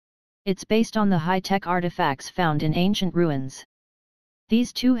 It's based on the high-tech artifacts found in ancient ruins.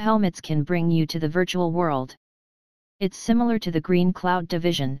 These two helmets can bring you to the virtual world. It's similar to the Green Cloud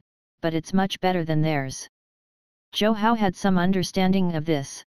Division, but it's much better than theirs. Zhou Hao had some understanding of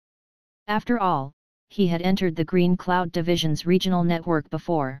this. After all, he had entered the Green Cloud Division's regional network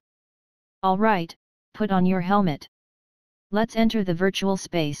before. Alright, put on your helmet. Let's enter the virtual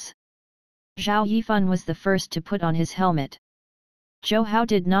space. Zhao Yifan was the first to put on his helmet. Zhou Hao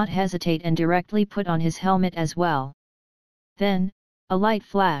did not hesitate and directly put on his helmet as well. Then, a light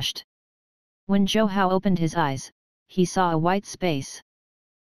flashed. When Zhou Hao opened his eyes, he saw a white space.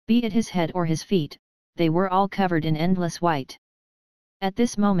 Be it his head or his feet, they were all covered in endless white. At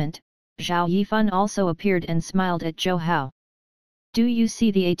this moment, Zhao Yifan also appeared and smiled at Zhou Hao. Do you see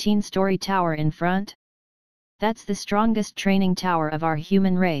the 18-story tower in front? That's the strongest training tower of our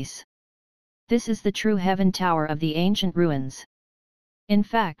human race. This is the true heaven tower of the ancient ruins. In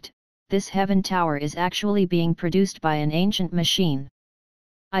fact, this heaven tower is actually being produced by an ancient machine.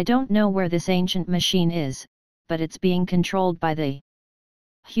 I don't know where this ancient machine is, but it's being controlled by the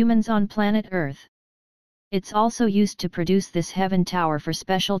humans on planet Earth. It's also used to produce this heaven tower for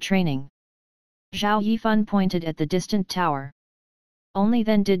special training. Zhao Yifan pointed at the distant tower. Only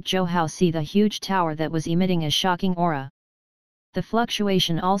then did Zhou Hao see the huge tower that was emitting a shocking aura. The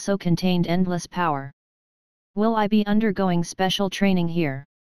fluctuation also contained endless power. Will I be undergoing special training here?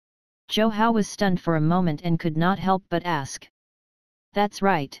 Zhou Hao was stunned for a moment and could not help but ask. That's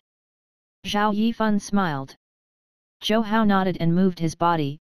right. Zhao Yifan smiled. Zhou Hao nodded and moved his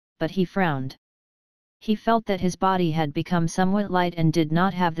body, but he frowned. He felt that his body had become somewhat light and did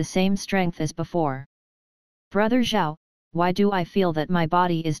not have the same strength as before. Brother Zhao, why do I feel that my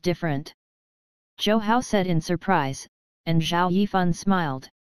body is different? Zhou Hao said in surprise, and Zhao Yifan smiled.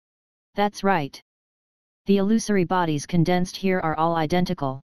 That's right. The illusory bodies condensed here are all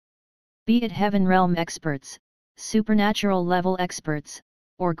identical. Be it heaven realm experts, supernatural level experts,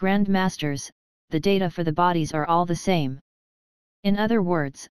 or grand masters, the data for the bodies are all the same. In other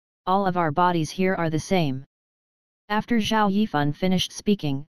words, all of our bodies here are the same. After Zhao Yifan finished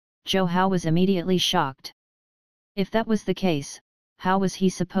speaking, Zhou Hao was immediately shocked. If that was the case, how was he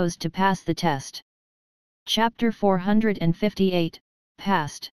supposed to pass the test? Chapter 458,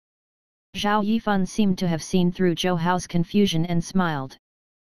 Past. Zhao Yifan seemed to have seen through Zhou Hao's confusion and smiled.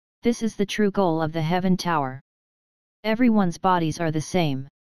 This is the true goal of the Heaven Tower. Everyone's bodies are the same.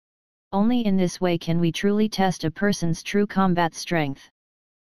 Only in this way can we truly test a person's true combat strength.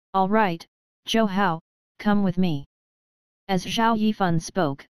 Alright, Zhou Hao, come with me. As Zhao Yifan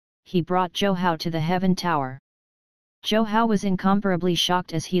spoke, he brought Zhou Hao to the Heaven Tower. Zhou Hao was incomparably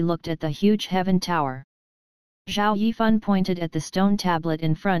shocked as he looked at the huge Heaven Tower. Zhao Yifan pointed at the stone tablet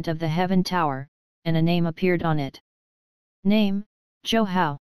in front of the heaven tower, and a name appeared on it. Name, Zhou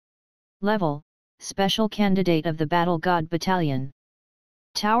Hao. Level, Special Candidate of the Battle God Battalion.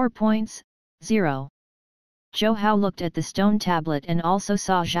 Tower points, 0. Zhou Hao looked at the stone tablet and also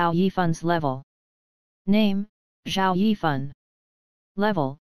saw Zhao Yifan's level. Name, Zhao Yifan.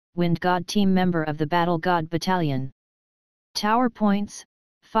 Level, Wind God Team Member of the Battle God Battalion. Tower points,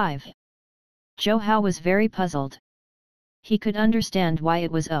 5. Zhou Hao was very puzzled. He could understand why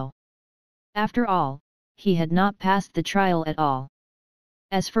it was 0. After all, he had not passed the trial at all.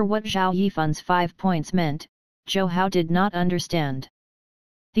 As for what Zhao Yifan's 5 points meant, Zhou Hao did not understand.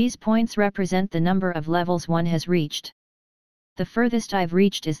 These points represent the number of levels one has reached. The furthest I've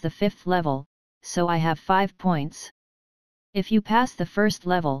reached is the 5th level, so I have 5 points. If you pass the first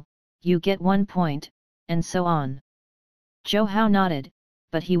level, you get 1 point, and so on. Zhou Hao nodded,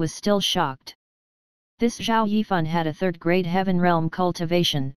 but he was still shocked. This Zhao Yifan had a 3rd grade heaven realm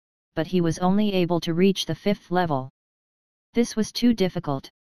cultivation, but he was only able to reach the 5th level. This was too difficult.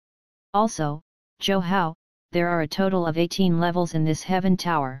 Also, Zhou Hao, there are a total of 18 levels in this heaven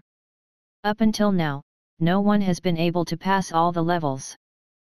tower. Up until now, no one has been able to pass all the levels.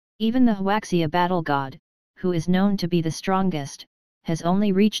 Even the Huaxia battle god, who is known to be the strongest, has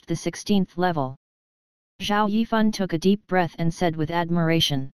only reached the 16th level. Zhao Yifan took a deep breath and said with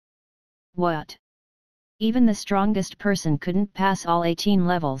admiration. What? Even the strongest person couldn't pass all 18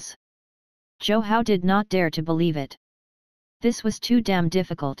 levels. Zhou Hao did not dare to believe it. This was too damn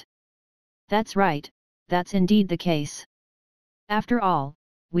difficult. That's right, that's indeed the case. After all,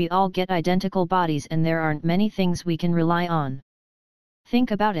 we all get identical bodies and there aren't many things we can rely on. Think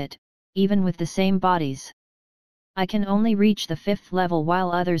about it, even with the same bodies. I can only reach the 5th level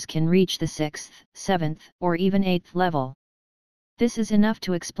while others can reach the 6th, 7th, or even 8th level. This is enough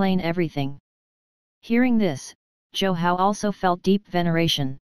to explain everything. Hearing this, Zhou Hao also felt deep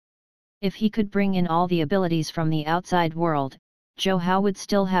veneration. If he could bring in all the abilities from the outside world, Zhou Hao would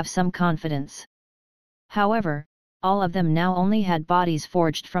still have some confidence. However, all of them now only had bodies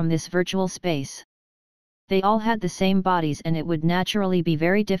forged from this virtual space. They all had the same bodies and it would naturally be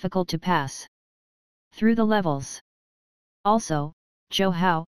very difficult to pass through the levels. Also, Zhou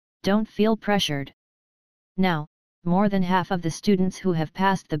Hao, don't feel pressured. Now, more than half of the students who have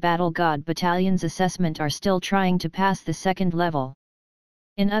passed the Battle God Battalion's assessment are still trying to pass the 2nd level.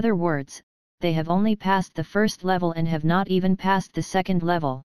 In other words, they have only passed the 1st level and have not even passed the 2nd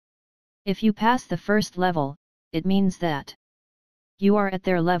level. If you pass the 1st level, it means that you are at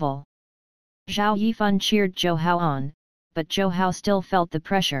their level. Zhao Yifan cheered Zhou Hao on, but Zhou Hao still felt the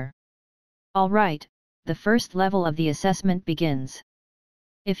pressure. Alright, the 1st level of the assessment begins.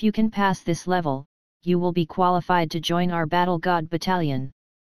 If you can pass this level, you will be qualified to join our Battle God Battalion.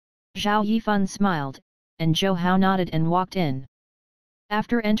 Zhao Yifan smiled, and Zhou Hao nodded and walked in.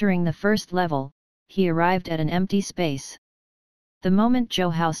 After entering the 1st level, he arrived at an empty space. The moment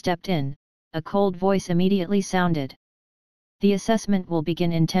Zhou Hao stepped in, a cold voice immediately sounded. The assessment will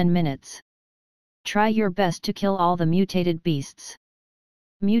begin in 10 minutes. Try your best to kill all the mutated beasts.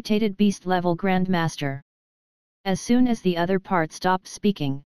 Mutated Beast Level Grandmaster. As soon as the other part stopped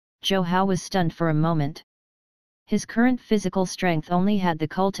speaking, Zhou Hao was stunned for a moment. His current physical strength only had the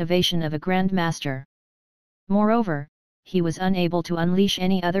cultivation of a Grandmaster. Moreover, he was unable to unleash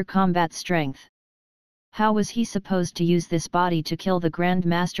any other combat strength. How was he supposed to use this body to kill the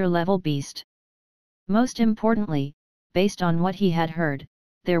Grandmaster level beast? Most importantly, based on what he had heard,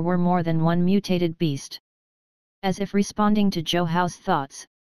 there were more than one mutated beast. As if responding to Zhou Hao's thoughts,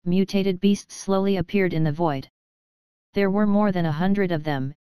 mutated beasts slowly appeared in the void. There were more than 100 of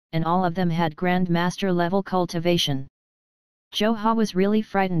them, and all of them had Grandmaster level cultivation. Zhou Hao was really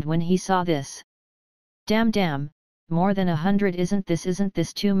frightened when he saw this. Damn, more than 100, isn't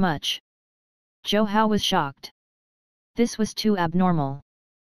this too much? Zhou Hao was shocked. This was too abnormal.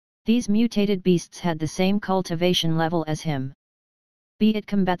 These mutated beasts had the same cultivation level as him. Be it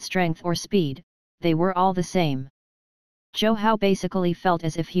combat strength or speed, they were all the same. Zhou Hao basically felt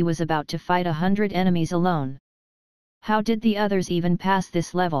as if he was about to fight 100 enemies alone. How did the others even pass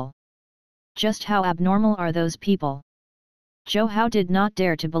this level? Just how abnormal are those people? Zhou Hao did not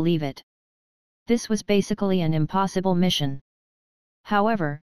dare to believe it. This was basically an impossible mission.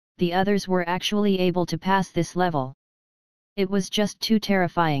 However, the others were actually able to pass this level. It was just too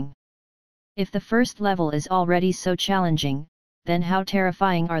terrifying. If the 1st level is already so challenging, then how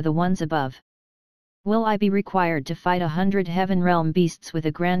terrifying are the ones above? Will I be required to fight 100 Heaven Realm beasts with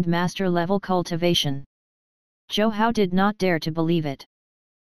a Grandmaster level cultivation? Zhou Hao did not dare to believe it.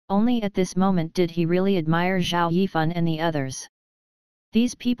 Only at this moment did he really admire Zhao Yifan and the others.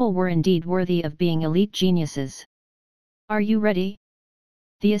 These people were indeed worthy of being elite geniuses. Are you ready?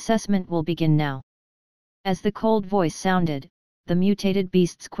 The assessment will begin now. As the cold voice sounded, the mutated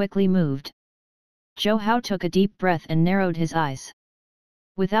beasts quickly moved. Zhou Hao took a deep breath and narrowed his eyes.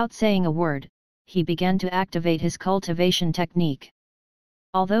 Without saying a word, he began to activate his cultivation technique.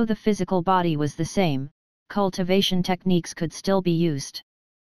 Although the physical body was the same, cultivation techniques could still be used.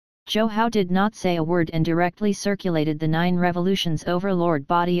 Zhou Hao did not say a word and directly circulated the 9 revolutions overlord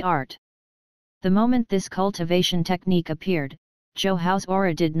body art. The moment this cultivation technique appeared, Zhou Hao's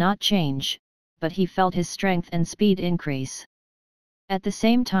aura did not change, but he felt his strength and speed increase. At the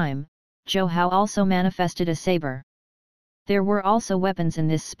same time, Zhou Hao also manifested a saber. There were also weapons in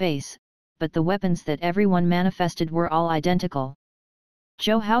this space, but the weapons that everyone manifested were all identical.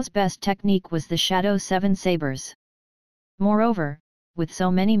 Zhou Hao's best technique was the Shadow 7 sabers. Moreover, with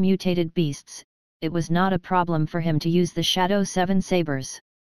so many mutated beasts, it was not a problem for him to use the Shadow 7 sabers.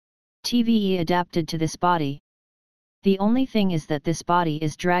 TVE adapted to this body. The only thing is that this body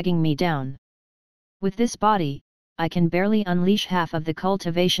is dragging me down. With this body, I can barely unleash half of the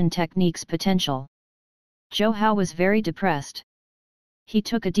cultivation technique's potential. Zhou Hao was very depressed. He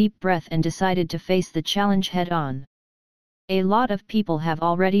took a deep breath and decided to face the challenge head-on. A lot of people have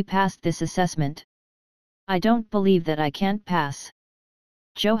already passed this assessment. I don't believe that I can't pass.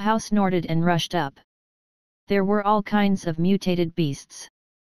 Zhou Hao snorted and rushed up. There were all kinds of mutated beasts.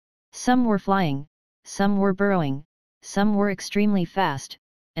 Some were flying, some were burrowing, some were extremely fast,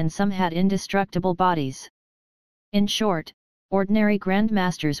 and some had indestructible bodies. In short, ordinary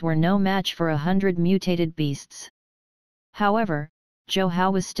grandmasters were no match for 100 mutated beasts. However, Zhou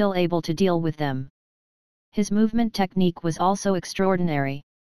Hao was still able to deal with them. His movement technique was also extraordinary.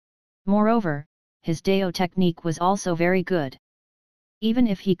 Moreover, his Dao technique was also very good. Even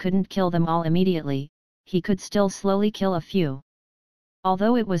if he couldn't kill them all immediately, he could still slowly kill a few.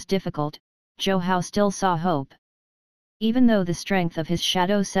 Although it was difficult, Zhou Hao still saw hope. Even though the strength of his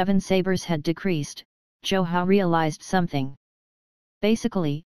Shadow 7 sabers had decreased, Zhou Hao realized something.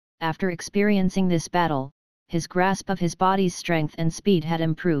 Basically, after experiencing this battle, his grasp of his body's strength and speed had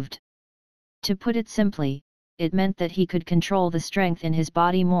improved. To put it simply, it meant that he could control the strength in his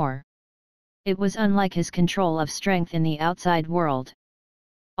body more. It was unlike his control of strength in the outside world.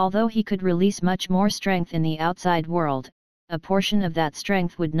 Although he could release much more strength in the outside world, a portion of that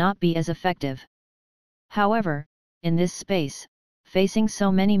strength would not be as effective. However, in this space, facing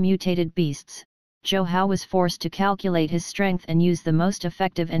so many mutated beasts, Zhou Hao was forced to calculate his strength and use the most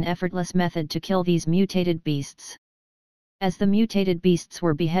effective and effortless method to kill these mutated beasts. As the mutated beasts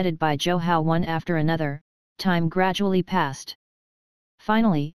were beheaded by Zhou Hao one after another, time gradually passed.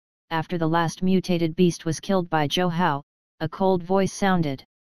 Finally, after the last mutated beast was killed by Zhou Hao, a cold voice sounded.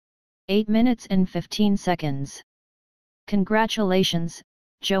 8 minutes and 15 seconds. Congratulations,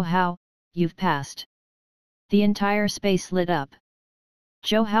 Zhou Hao, you've passed. The entire space lit up.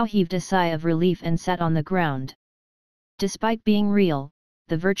 Zhou Hao heaved a sigh of relief and sat on the ground. Despite being real,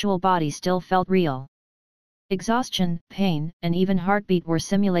 the virtual body still felt real. Exhaustion, pain, and even heartbeat were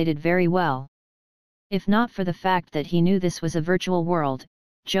simulated very well. If not for the fact that he knew this was a virtual world,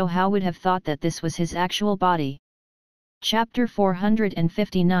 Zhou Hao would have thought that this was his actual body. Chapter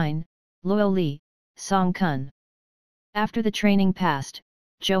 459, Luo Li, Song Kun. After the training passed,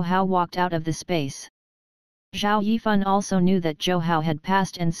 Zhou Hao walked out of the space. Zhao Yifan also knew that Zhou Hao had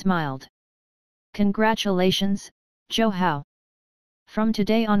passed and smiled. Congratulations, Zhou Hao. From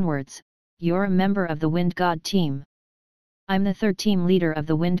today onwards, you're a member of the Wind God team. I'm the 3rd team leader of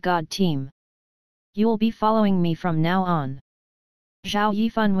the Wind God team. You'll be following me from now on. Zhao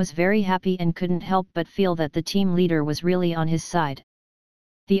Yifan was very happy and couldn't help but feel that the team leader was really on his side.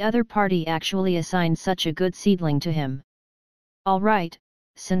 The other party actually assigned such a good seedling to him. Alright,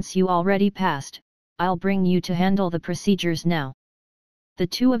 since you already passed, I'll bring you to handle the procedures now. The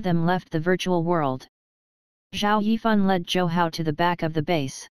two of them left the virtual world. Zhao Yifan led Zhou Hao to the back of the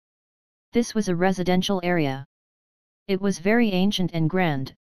base. This was a residential area. It was very ancient and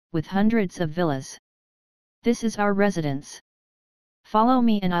grand, with hundreds of villas. This is our residence. Follow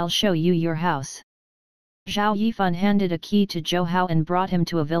me and I'll show you your house. Zhao Yifan handed a key to Zhou Hao and brought him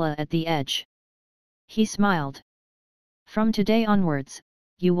to a villa at the edge. He smiled. From today onwards,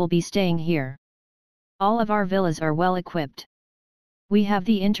 you will be staying here. All of our villas are well equipped. We have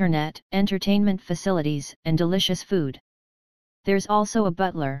the internet, entertainment facilities, and delicious food. There's also a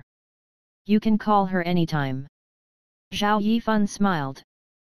butler. You can call her anytime. Zhao Yifan smiled.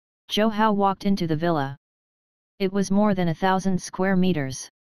 Zhou Hao walked into the villa. It was more than 1,000 square meters.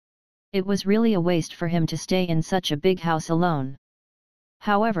 It was really a waste for him to stay in such a big house alone.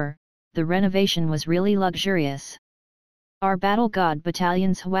 However, the renovation was really luxurious. Our Battle God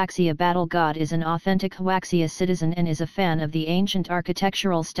Battalion's Huaxia Battle God is an authentic Huaxia citizen and is a fan of the ancient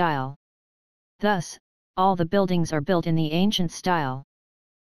architectural style. Thus, all the buildings are built in the ancient style.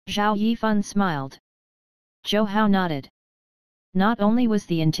 Zhao Yifan smiled. Zhou Hao nodded. Not only was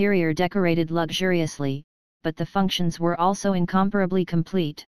the interior decorated luxuriously, but the functions were also incomparably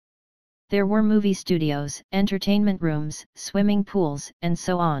complete. There were movie studios, entertainment rooms, swimming pools, and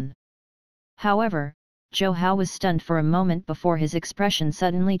so on. However, Zhou Hao was stunned for a moment before his expression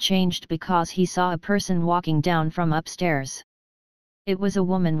suddenly changed because he saw a person walking down from upstairs. It was a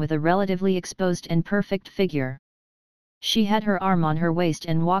woman with a relatively exposed and perfect figure. She had her arm on her waist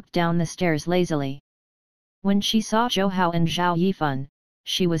and walked down the stairs lazily. When she saw Zhou Hao and Zhao Yifan,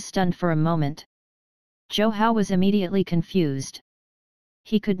 she was stunned for a moment. Zhou Hao was immediately confused.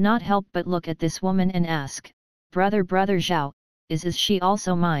 He could not help but look at this woman and ask, Brother Zhao, is she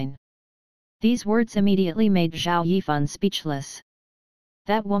also mine?" These words immediately made Zhao Yifan speechless.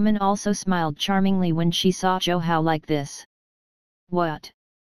 That woman also smiled charmingly when she saw Zhou Hao like this. "What?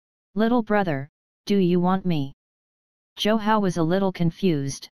 Little brother, do you want me?" Zhou Hao was a little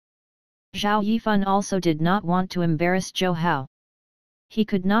confused. Zhao Yifan also did not want to embarrass Zhou Hao. He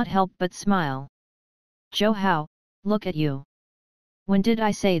could not help but smile. "Zhou Hao, look at you. When did I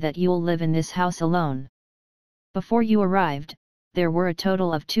say that you'll live in this house alone? Before you arrived, there were a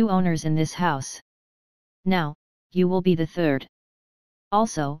total of 2 owners in this house. Now, you will be the 3rd.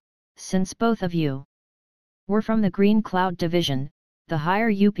 Also, since both of you were from the Green Cloud Division, the higher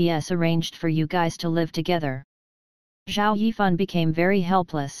UPS arranged for you guys to live together." Zhao Yifan became very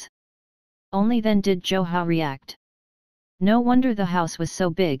helpless. Only then did Zhou Hao react. No wonder the house was so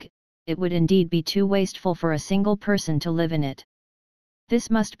big, it would indeed be too wasteful for a single person to live in it. This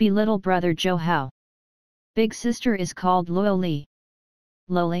must be little brother Zhou Hao. Big sister is called Luo Li.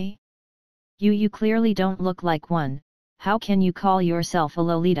 Luo Li? You clearly don't look like one, how can you call yourself a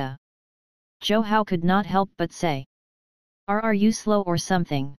Lolita? Zhou Hao could not help but say. Are you slow or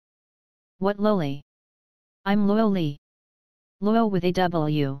something? What Luo Li? I'm Luo Li. Luo with a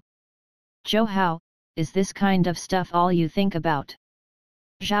W. Zhou Hao, is this kind of stuff all you think about?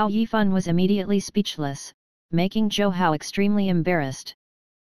 Zhao Yifan was immediately speechless, making Zhou Hao extremely embarrassed.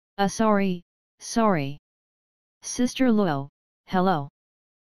 Sorry. Sister Luo, hello.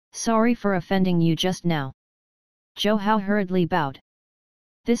 Sorry for offending you just now. Zhou Hao hurriedly bowed.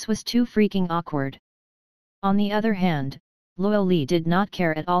 This was too freaking awkward. On the other hand, Luo Li did not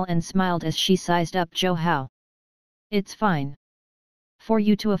care at all and smiled as she sized up Zhou Hao. It's fine. For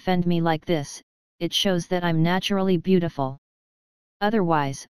you to offend me like this, it shows that I'm naturally beautiful.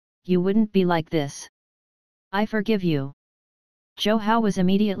 Otherwise, you wouldn't be like this. I forgive you. Zhou Hao was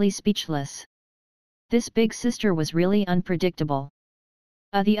immediately speechless. This big sister was really unpredictable.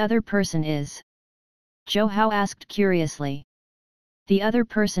 The other person is? Zhou Hao asked curiously. The other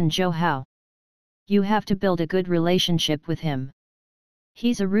person Zhou Hao. You have to build a good relationship with him.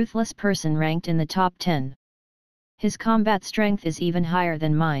 He's a ruthless person ranked in the top 10. His combat strength is even higher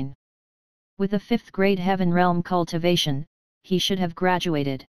than mine. With a 5th grade Heaven Realm cultivation, he should have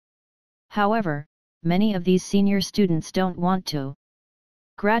graduated. However, many of these senior students don't want to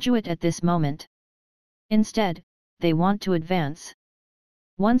graduate at this moment. Instead, they want to advance.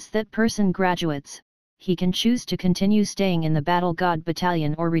 Once that person graduates, he can choose to continue staying in the Battle God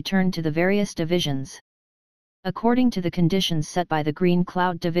Battalion or return to the various divisions. According to the conditions set by the Green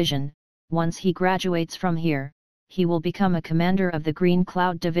Cloud Division, once he graduates from here, he will become a commander of the Green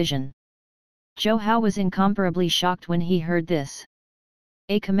Cloud Division. Zhou Hao was incomparably shocked when he heard this.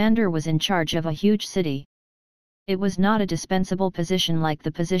 A commander was in charge of a huge city. It was not a dispensable position like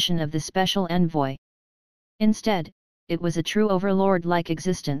the position of the special envoy. Instead, it was a true overlord-like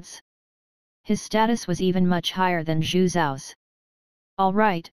existence. His status was even much higher than Zhu Zhao's. All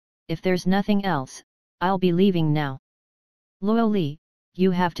right, if there's nothing else, I'll be leaving now. Luo Li, you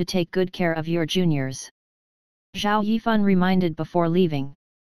have to take good care of your juniors. Zhao Yifan reminded before leaving.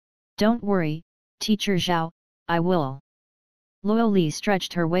 Don't worry, Teacher Zhao, I will. Luo Li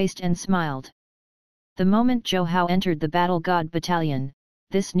stretched her waist and smiled. The moment Zhou Hao entered the Battle God Battalion,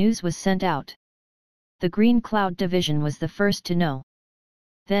 this news was sent out. The Green Cloud Division was the first to know.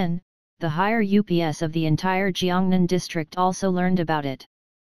 Then, the higher UPS of the entire Jiangnan district also learned about it.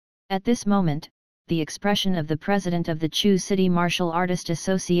 At this moment, the expression of the president of the Chu City Martial Artist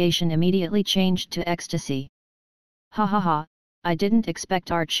Association immediately changed to ecstasy. Ha ha ha, I didn't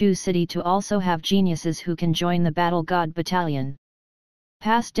expect our Chu City to also have geniuses who can join the Battle God Battalion.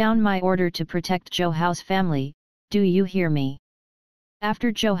 Pass down my order to protect Zhou Hao's family, do you hear me?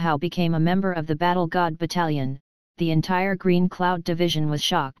 After Zhou Hao became a member of the Battle God Battalion, the entire Green Cloud Division was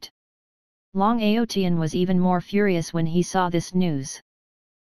shocked. Long Aotian was even more furious when he saw this news.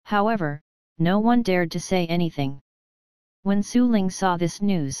 However, no one dared to say anything. When Su Ling saw this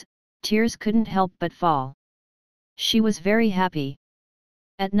news, tears couldn't help but fall. She was very happy.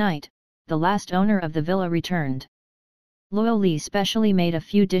 At night, the last owner of the villa returned. Luo Li specially made a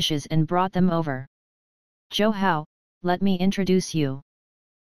few dishes and brought them over. Zhou Hao, let me introduce you.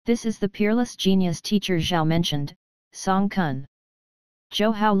 This is the peerless genius teacher Zhao mentioned, Song Kun.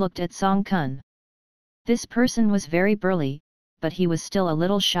 Zhou Hao looked at Song Kun. This person was very burly, but he was still a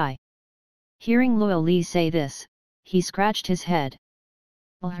little shy. Hearing Luo Li say this, he scratched his head.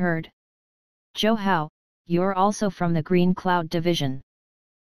 Well heard. Zhou Hao, you're also from the Green Cloud Division.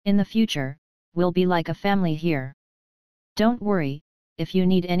 In the future, we'll be like a family here. Don't worry, if you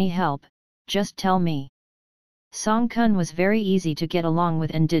need any help, just tell me. Song Kun was very easy to get along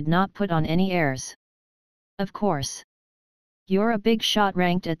with and did not put on any airs. Of course. You're a big shot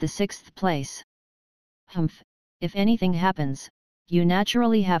ranked at the 6th place. Humph, if anything happens, you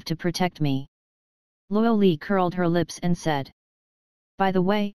naturally have to protect me. Luo Li curled her lips and said. By the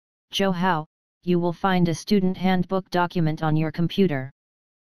way, Zhou Hao, you will find a student handbook document on your computer.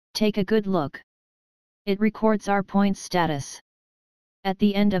 Take a good look. It records our points status. At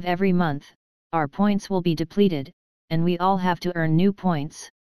the end of every month, our points will be depleted, and we all have to earn new points.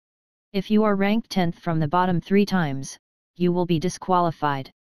 If you are ranked 10th from the bottom 3 times, you will be disqualified.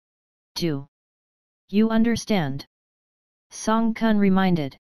 2. You understand? Song Kun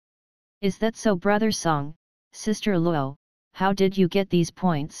reminded. Is that so, brother Song, sister Luo, how did you get these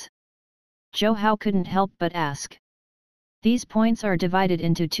points? Zhou Hao couldn't help but ask. These points are divided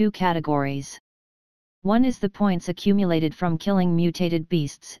into 2 categories. One is the points accumulated from killing mutated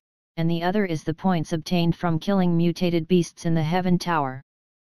beasts, and the other is the points obtained from killing mutated beasts in the Heaven Tower.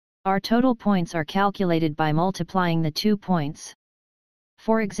 Our total points are calculated by multiplying the 2 points.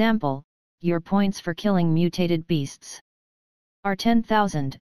 For example, your points for killing mutated beasts are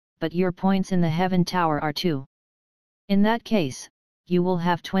 10,000, but your points in the Heaven Tower are 2. In that case, you will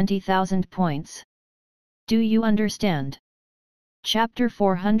have 20,000 points. Do you understand? Chapter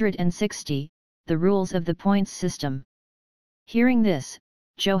 460, The Rules of the Points System. Hearing this,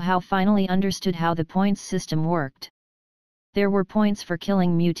 Zhou Hao finally understood how the points system worked. There were points for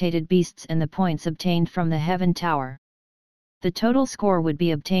killing mutated beasts and the points obtained from the Heaven Tower. The total score would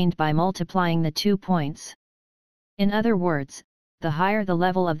be obtained by multiplying the 2 points. In other words, the higher the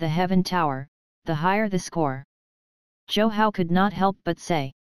level of the Heaven Tower, the higher the score. Zhou Hao could not help but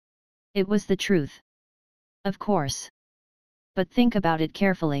say. It was the truth. Of course. But think about it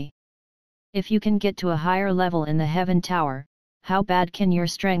carefully. If you can get to a higher level in the Heaven Tower, how bad can your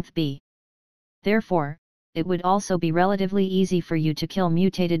strength be? Therefore, it would also be relatively easy for you to kill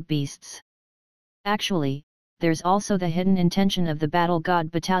mutated beasts. Actually, there's also the hidden intention of the Battle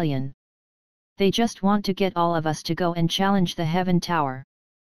God Battalion. They just want to get all of us to go and challenge the Heaven Tower.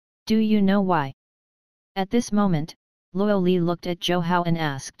 Do you know why? At this moment, Luo Li looked at Zhou Hao and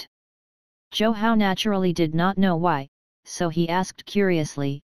asked. Zhou Hao naturally did not know why, so he asked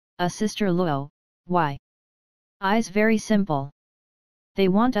curiously, Sister Luo, why? It's very simple. They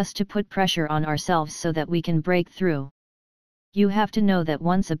want us to put pressure on ourselves so that we can break through. You have to know that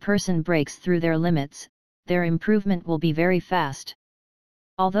once a person breaks through their limits, their improvement will be very fast.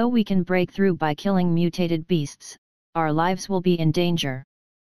 Although we can break through by killing mutated beasts, our lives will be in danger.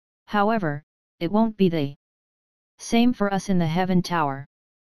 However, it won't be the same for us in the Heaven Tower.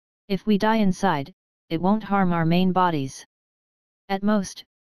 If we die inside, it won't harm our main bodies. At most,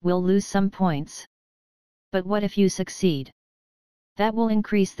 we'll lose some points. But what if you succeed? That will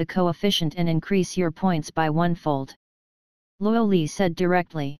increase the coefficient and increase your points by 1-fold. Luo Li said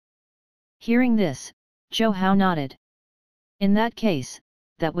directly. Hearing this, Zhou Hao nodded. In that case,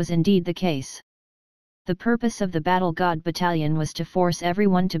 that was indeed the case. The purpose of the Battle God Battalion was to force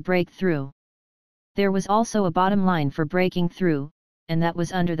everyone to break through. There was also a bottom line for breaking through, and that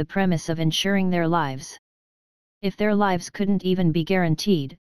was under the premise of ensuring their lives. If their lives couldn't even be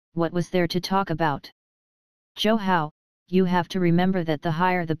guaranteed, what was there to talk about? Zhou Hao, you have to remember that the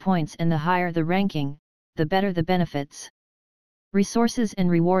higher the points and the higher the ranking, the better the benefits. Resources and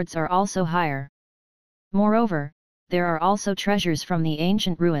rewards are also higher. Moreover, there are also treasures from the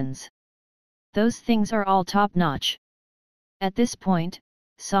ancient ruins. Those things are all top-notch. At this point,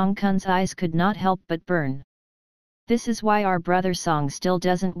 Song Kun's eyes could not help but burn. This is why our brother Song still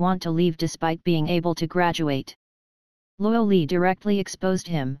doesn't want to leave despite being able to graduate. Luo Li directly exposed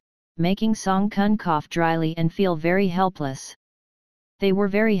him, making Song Kun cough dryly and feel very helpless. They were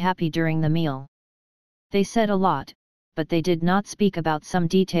very happy during the meal. They said a lot, but they did not speak about some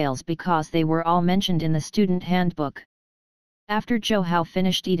details because they were all mentioned in the student handbook. After Zhou Hao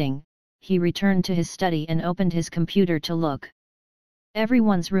finished eating, he returned to his study and opened his computer to look.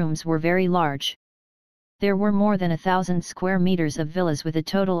 Everyone's rooms were very large. There were more than 1,000 square meters of villas with a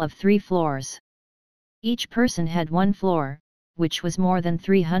total of 3 floors. Each person had 1 floor, which was more than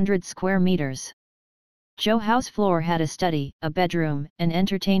 300 square meters. Zhou Hao's floor had a study, a bedroom, and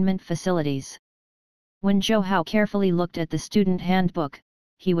entertainment facilities. When Zhou Hao carefully looked at the student handbook,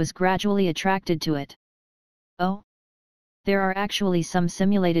 he was gradually attracted to it. Oh! There are actually some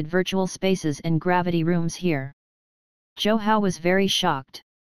simulated virtual spaces and gravity rooms here. Zhou Hao was very shocked.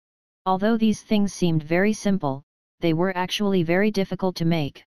 Although these things seemed very simple, they were actually very difficult to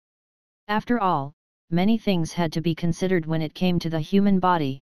make. After all, many things had to be considered when it came to the human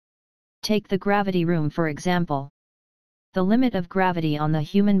body. Take the gravity room for example. The limit of gravity on the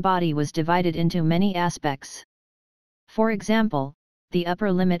human body was divided into many aspects. For example, the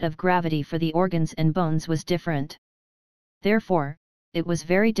upper limit of gravity for the organs and bones was different. Therefore, it was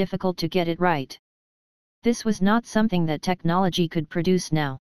very difficult to get it right. This was not something that technology could produce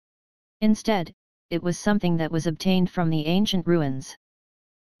now. Instead, it was something that was obtained from the ancient ruins.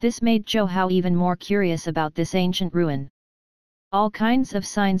 This made Zhou Hao even more curious about this ancient ruin. All kinds of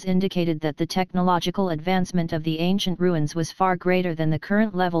signs indicated that the technological advancement of the ancient ruins was far greater than the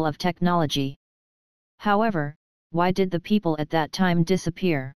current level of technology. However, why did the people at that time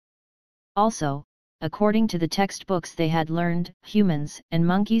disappear? Also, according to the textbooks they had learned, humans and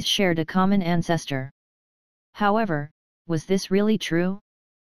monkeys shared a common ancestor. However, was this really true?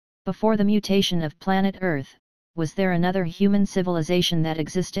 Before the mutation of planet Earth, was there another human civilization that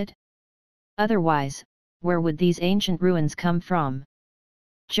existed? Otherwise, where would these ancient ruins come from?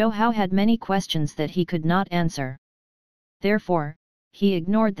 Zhou Hao had many questions that he could not answer. Therefore, he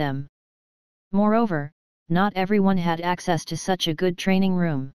ignored them. Moreover, not everyone had access to such a good training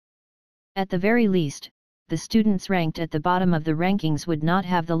room. At the very least, the students ranked at the bottom of the rankings would not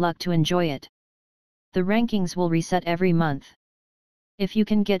have the luck to enjoy it. The rankings will reset every month. If you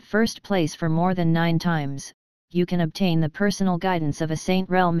can get first place for more than 9 times, you can obtain the personal guidance of a Saint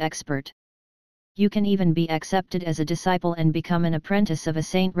Realm expert. You can even be accepted as a disciple and become an apprentice of a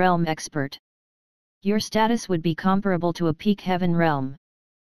Saint Realm expert. Your status would be comparable to a peak Heaven Realm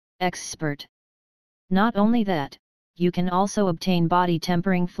expert. Not only that, you can also obtain body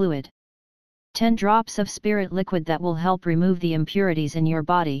tempering fluid. 10 drops of spirit liquid that will help remove the impurities in your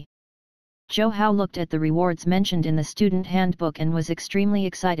body. Zhou Hao looked at the rewards mentioned in the student handbook and was extremely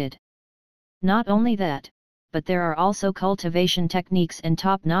excited. Not only that, but there are also cultivation techniques and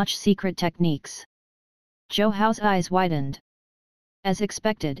top-notch secret techniques. Zhou Hao's eyes widened. As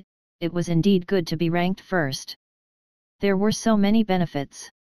expected, it was indeed good to be ranked first. There were so many benefits.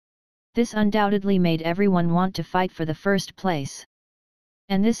 This undoubtedly made everyone want to fight for the first place.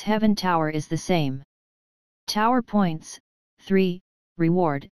 And this Heaven Tower is the same. Tower points, 3,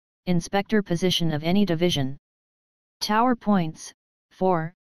 reward, inspector position of any division. Tower points,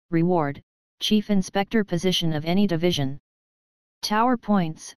 4, reward, chief inspector position of any division. Tower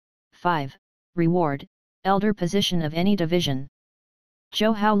points, 5, reward, elder position of any division.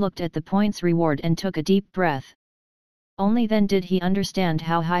 Zhou Hao looked at the points reward and took a deep breath. Only then did he understand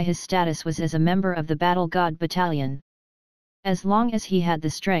how high his status was as a member of the Battle God Battalion. As long as he had the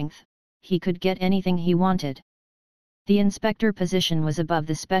strength, he could get anything he wanted. The inspector position was above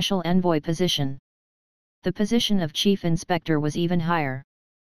the special envoy position. The position of chief inspector was even higher.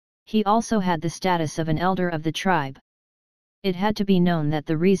 He also had the status of an elder of the tribe. It had to be known that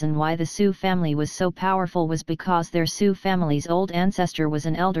the reason why the Su family was so powerful was because their Su family's old ancestor was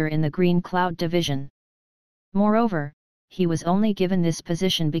an elder in the Green Cloud division. Moreover, he was only given this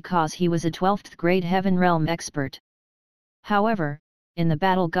position because he was a 12th grade Heaven Realm expert. However, in the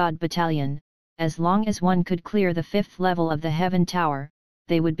Battle God Battalion, as long as one could clear the 5th level of the Heaven Tower,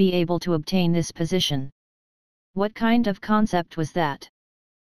 they would be able to obtain this position. What kind of concept was that?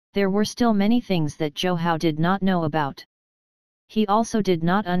 There were still many things that Zhou Hao did not know about. He also did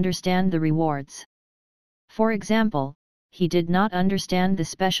not understand the rewards. For example, he did not understand the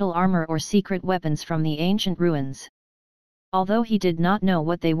special armor or secret weapons from the ancient ruins. Although he did not know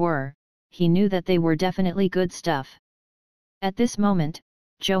what they were, he knew that they were definitely good stuff. At this moment,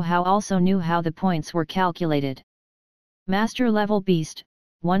 Zhou Hao also knew how the points were calculated. Master level beast,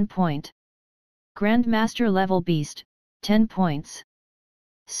 1 point. Grandmaster level beast, 10 points.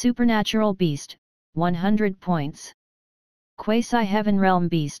 Supernatural beast, 100 points. Quasi-Heaven Realm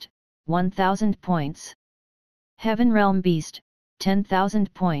beast, 1000 points. Heaven Realm beast,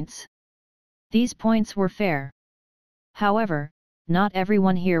 10,000 points. These points were fair. However, not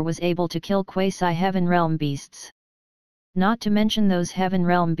everyone here was able to kill Quasi-Heaven Realm beasts. Not to mention those Heaven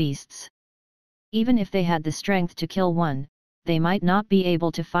Realm beasts. Even if they had the strength to kill one, they might not be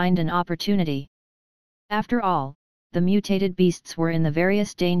able to find an opportunity. After all, the mutated beasts were in the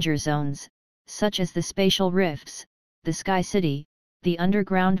various danger zones, such as the spatial rifts, the Sky City, the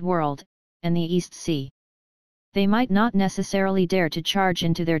underground world, and the East Sea. They might not necessarily dare to charge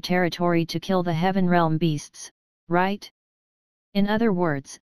into their territory to kill the Heaven Realm beasts, right? In other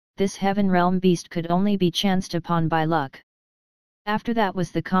words, this Heaven Realm beast could only be chanced upon by luck. After that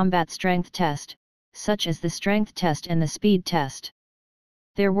was the combat strength test, such as the strength test and the speed test.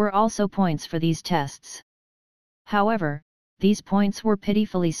 There were also points for these tests. However, these points were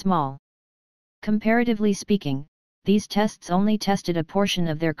pitifully small. Comparatively speaking, these tests only tested a portion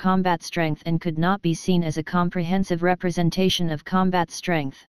of their combat strength and could not be seen as a comprehensive representation of combat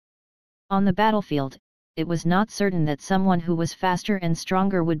strength. On the battlefield, it was not certain that someone who was faster and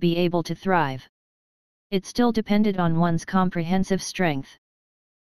stronger would be able to thrive. It still depended on one's comprehensive strength.